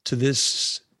to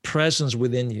this presence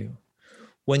within you,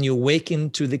 when you awaken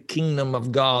to the kingdom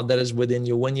of God that is within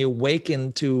you, when you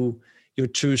awaken to your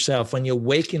true self, when you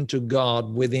awaken to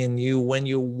God within you, when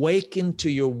you awaken to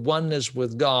your oneness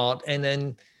with God, and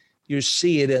then you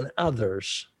see it in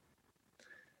others,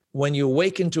 when you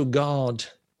awaken to God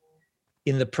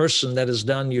in the person that has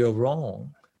done you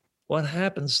wrong, what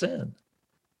happens then?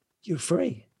 You're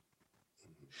free.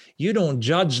 You don't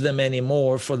judge them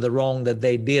anymore for the wrong that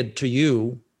they did to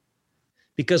you,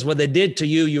 because what they did to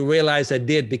you, you realize they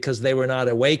did because they were not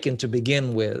awakened to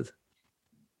begin with.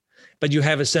 But you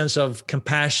have a sense of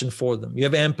compassion for them. You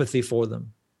have empathy for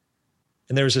them.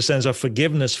 And there is a sense of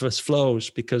forgiveness that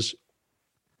flows because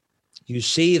You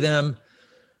see them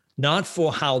not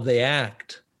for how they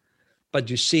act, but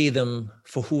you see them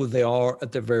for who they are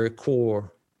at their very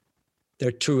core,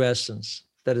 their true essence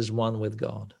that is one with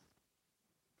God.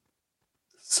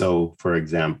 So, for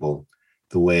example,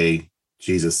 the way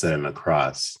Jesus said on the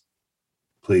cross,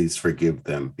 please forgive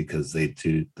them because they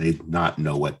not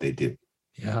know what they do.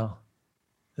 Yeah.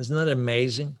 Isn't that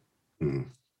amazing? Mm.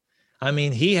 I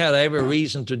mean, he had every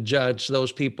reason to judge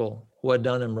those people who had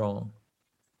done him wrong,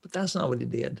 but that's not what he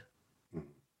did.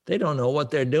 They don't know what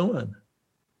they're doing.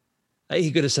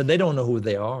 He could have said, they don't know who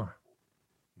they are.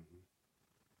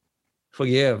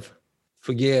 Forgive,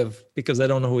 because they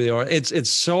don't know who they are. It's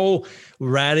so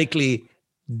radically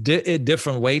a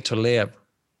different way to live.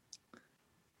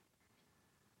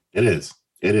 It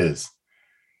is.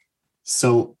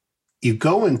 So you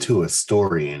go into a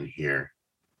story in here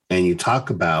and you talk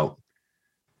about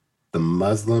the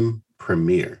Muslim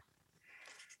premier,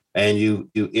 and you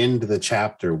end the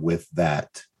chapter with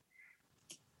that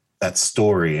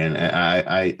story. And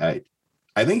I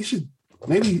think you should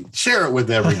maybe share it with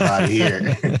everybody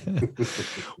here.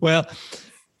 Well,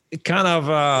 kind of,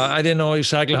 I didn't know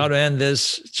exactly how to end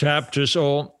this chapter,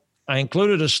 so I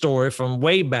included a story from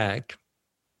way back.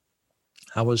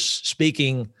 I was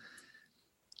speaking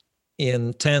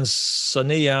in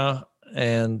Tanzania,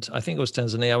 and I think it was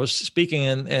Tanzania. I was speaking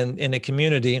in a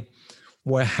community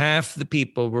where half the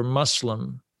people were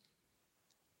Muslim.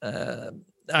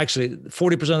 Actually,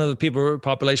 40% of the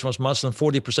population was Muslim,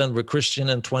 40% were Christian,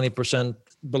 and 20%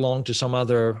 belonged to some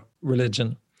other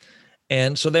religion.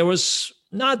 And so there was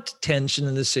not tension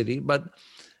in the city, but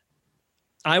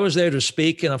I was there to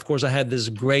speak. And of course, I had these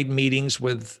great meetings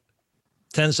with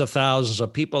tens of thousands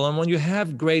of people. And when you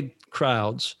have great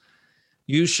crowds,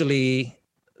 usually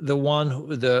a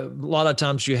lot of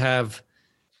times you have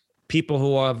people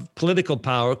who have political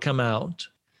power come out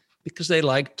because they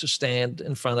like to stand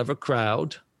in front of a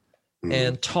crowd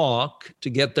and talk to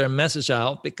get their message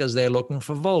out because they're looking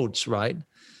for votes, right?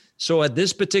 So at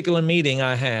this particular meeting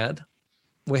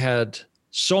we had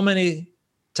so many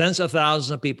tens of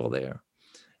thousands of people there.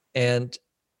 And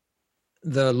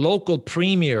the local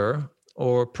premier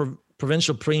or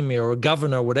provincial premier or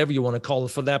governor, whatever you want to call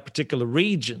it, for that particular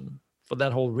region, for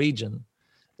that whole region,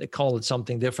 they call it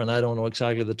something different. I don't know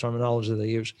exactly the terminology they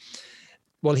use.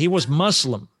 Well, he was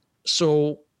Muslim.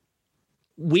 So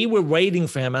we were waiting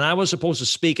for him, and I was supposed to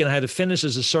speak, and I had to finish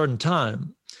at a certain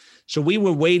time. So we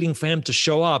were waiting for him to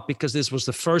show up because this was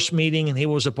the first meeting, and he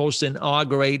was supposed to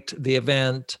inaugurate the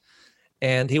event,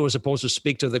 and he was supposed to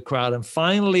speak to the crowd. And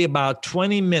finally, about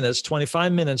 25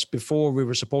 minutes before we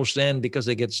were supposed to end, because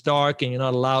it gets dark and you're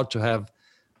not allowed to have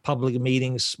public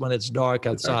meetings when it's dark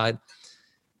outside,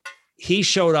 he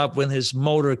showed up with his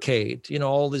motorcade,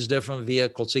 all these different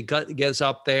vehicles. He gets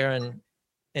up there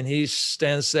and he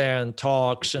stands there and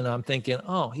talks, and I'm thinking,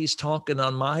 oh, he's talking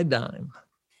on my dime.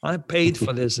 I paid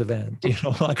for this event,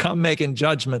 like I'm making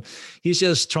judgment. He's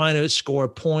just trying to score a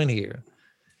point here.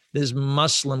 This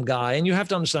Muslim guy. And you have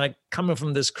to understand, coming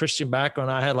from this Christian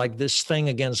background, I had like this thing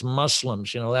against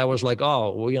Muslims, that was like,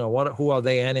 oh, well, who are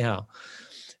they anyhow?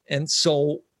 And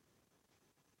so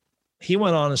he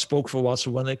went on and spoke for a while.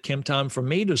 So when it came time for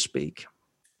me to speak,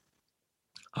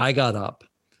 I got up.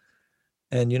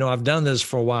 And, I've done this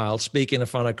for a while, speaking in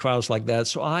front of crowds like that.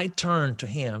 So I turned to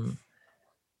him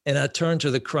and I turned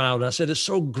to the crowd and I said, it's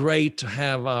so great to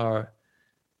have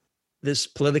this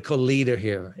political leader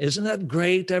here. Isn't that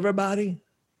great, everybody?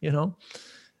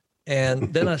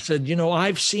 And then I said,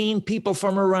 I've seen people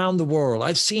from around the world.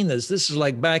 I've seen this. This is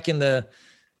like back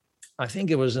I think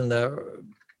it was in the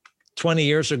 20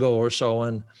 years ago or so,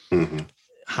 and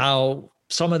how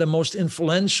some of the most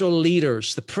influential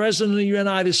leaders, the president of the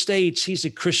United States, he's a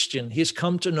Christian. He's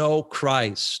come to know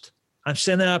Christ. I'm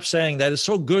standing up saying that it's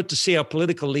so good to see our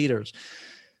political leaders.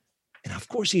 And of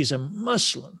course, he's a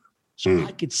Muslim. So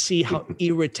I could see how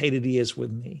irritated he is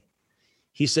with me.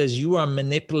 He says, you are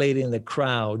manipulating the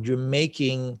crowd. You're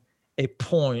making a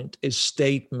point, a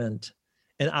statement.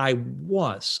 And I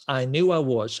knew I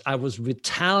was. I was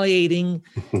retaliating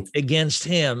against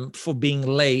him for being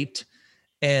late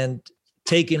and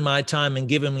taking my time and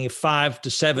giving me 5 to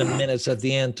 7 minutes at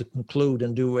the end to conclude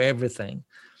and do everything.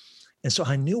 And so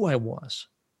I knew I was.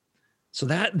 So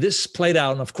this played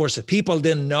out. And of course, the people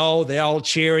didn't know. They're all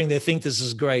cheering. They think this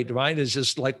is great, right? It's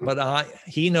just like, but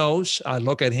he knows. I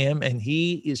look at him and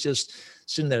he is just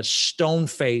sitting there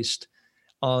stone-faced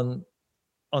on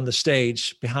the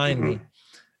stage behind me.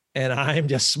 And I'm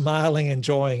just smiling,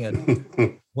 enjoying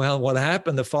it. Well, what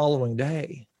happened the following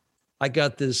day, I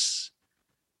got this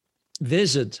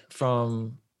visit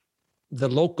from the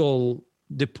local,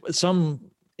 some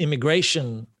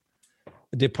immigration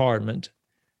department,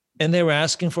 and they were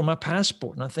asking for my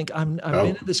passport. And I think I've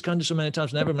been to this country so many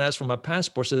times, never been asked for my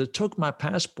passport. So they took my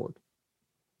passport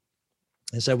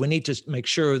and said, we need to make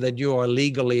sure that you are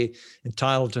legally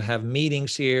entitled to have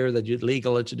meetings here, that you're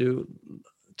legal to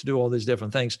do all these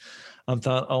different things. I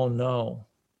thought, oh no,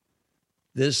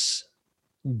 this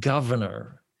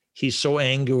governor, he's so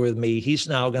angry with me. He's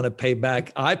now going to pay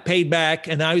back. I paid back,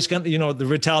 and now he's going to, the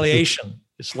retaliation.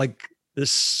 It's like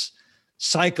this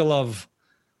cycle of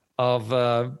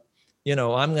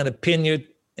I'm going to pin you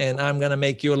and I'm going to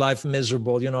make your life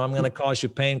miserable. I'm going to cause you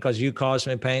pain because you caused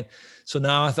me pain. So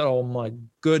now I thought, oh my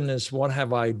goodness, what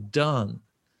have I done?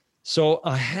 So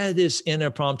I had this inner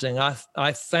prompting.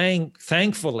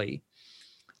 Thankfully,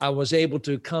 I was able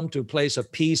to come to a place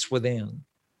of peace within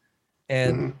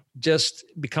and just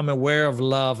become aware of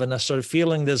love. And I started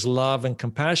feeling this love and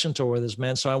compassion toward this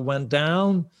man. So I went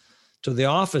down to the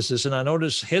offices, and I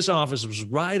noticed his office was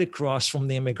right across from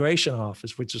the immigration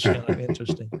office, which is kind of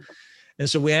interesting. And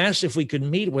so we asked if we could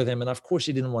meet with him. And of course,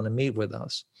 he didn't want to meet with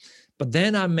us. But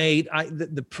then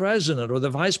the president or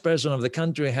the vice president of the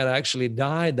country had actually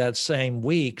died that same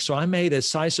week. So I made a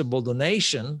sizable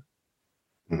donation,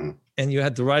 and you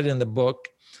had to write it in the book.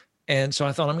 And so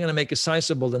I thought, I'm going to make a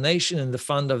sizable donation in the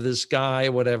fund of this guy,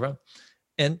 whatever.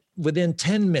 And within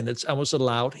 10 minutes, I was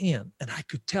allowed in. And I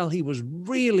could tell he was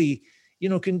really,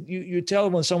 you tell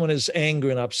when someone is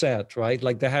angry and upset, right?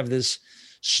 Like they have this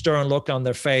stern look on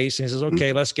their face. And he says,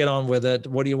 okay, let's get on with it.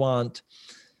 What do you want?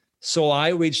 So I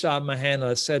reached out my hand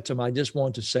and I said to him, I just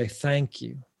want to say thank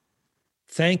you.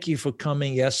 Thank you for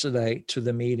coming yesterday to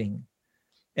the meeting.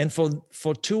 And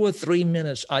for 2 or 3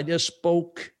 minutes, I just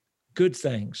spoke good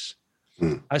things.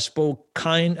 I spoke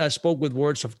with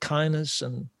words of kindness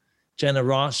and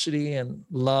generosity and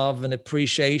love and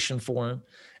appreciation for him.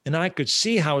 And I could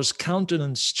see how his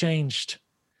countenance changed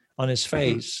on his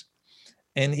face.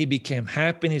 And he became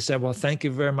happy. And he said, well, thank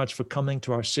you very much for coming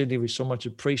to our city. We so much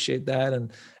appreciate that.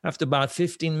 And after about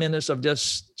 15 minutes of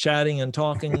just chatting and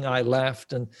talking, I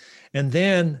left. And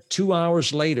then 2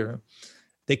 hours later,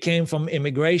 they came from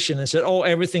immigration and said, oh,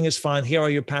 everything is fine. Here are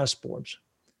your passports.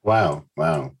 Wow.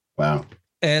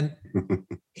 And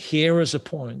here is a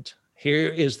point. Here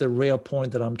is the real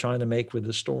point that I'm trying to make with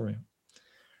the story.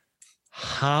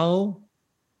 How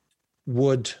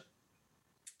would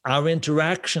our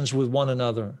interactions with one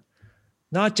another,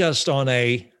 not just on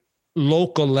a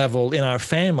local level in our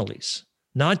families,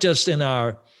 not just in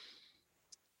our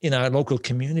local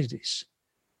communities,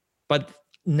 but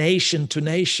nation to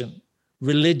nation,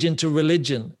 religion to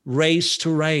religion, race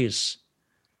to race,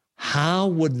 how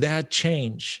would that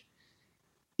change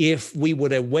if we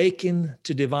would awaken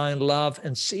to divine love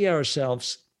and see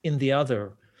ourselves in the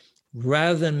other,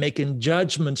 rather than making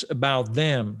judgments about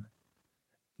them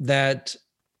that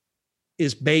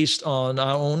is based on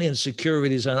our own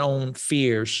insecurities, our own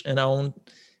fears, and our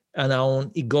own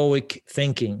egoic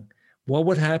thinking? What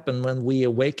would happen when we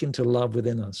awaken to love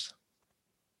within us?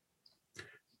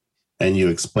 And you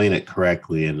explain it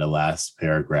correctly in the last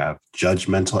paragraph.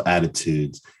 Judgmental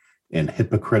attitudes and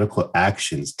hypocritical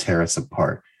actions tear us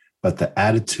apart, but the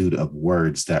attitude of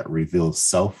words that reveal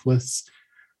selfless,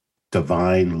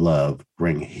 divine love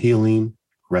bring healing,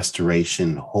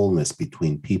 restoration, wholeness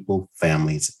between people,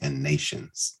 families, and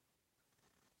nations.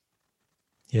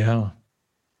 Yeah.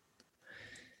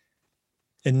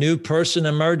 A new person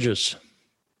emerges.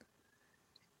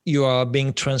 You are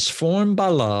being transformed by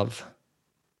love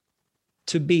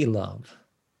to be love.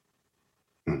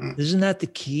 Isn't that the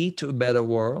key to a better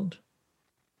world?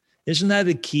 Isn't that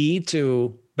the key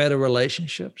to better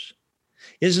relationships?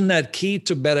 Isn't that key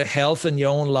to better health in your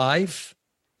own life?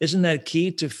 Isn't that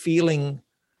key to feeling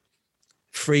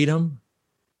freedom?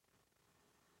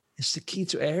 It's the key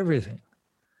to everything.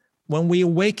 When we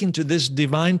awaken to this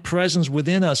divine presence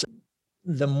within us,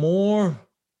 the more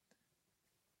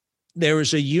there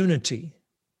is a unity,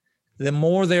 the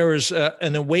more there is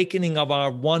an awakening of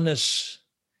our oneness,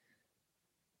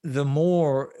 the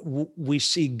more we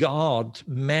see God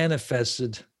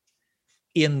manifested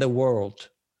in the world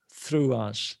through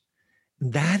us.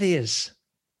 That is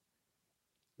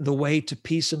the way to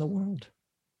peace in the world.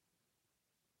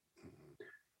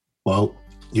 Well,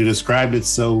 you described it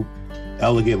so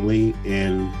elegantly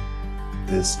in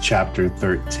this chapter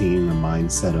 13, The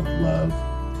Mindset of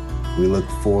Love. We look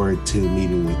forward to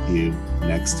meeting with you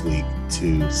next week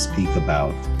to speak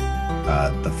about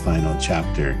the final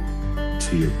chapter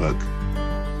to your book,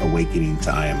 Awakening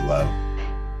to I Am Love.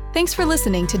 Thanks for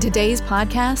listening to today's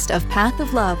podcast of Path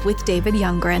of Love with David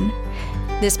Youngren.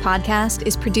 This podcast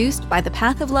is produced by the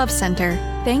Path of Love Center,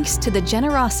 thanks to the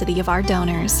generosity of our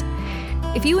donors.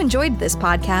 If you enjoyed this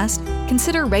podcast,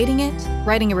 consider rating it,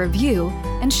 writing a review,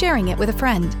 and sharing it with a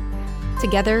friend.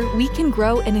 Together, we can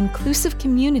grow an inclusive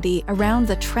community around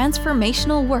the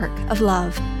transformational work of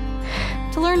love.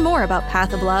 To learn more about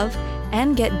Path of Love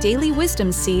and get daily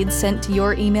wisdom seeds sent to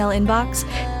your email inbox,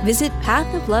 visit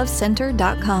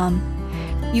pathoflovecenter.com.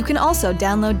 You can also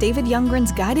download David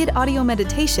Youngren's guided audio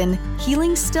meditation,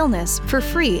 Healing Stillness, for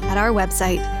free at our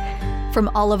website. From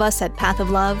all of us at Path of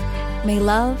Love, may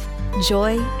love,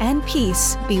 joy, and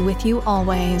peace be with you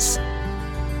always.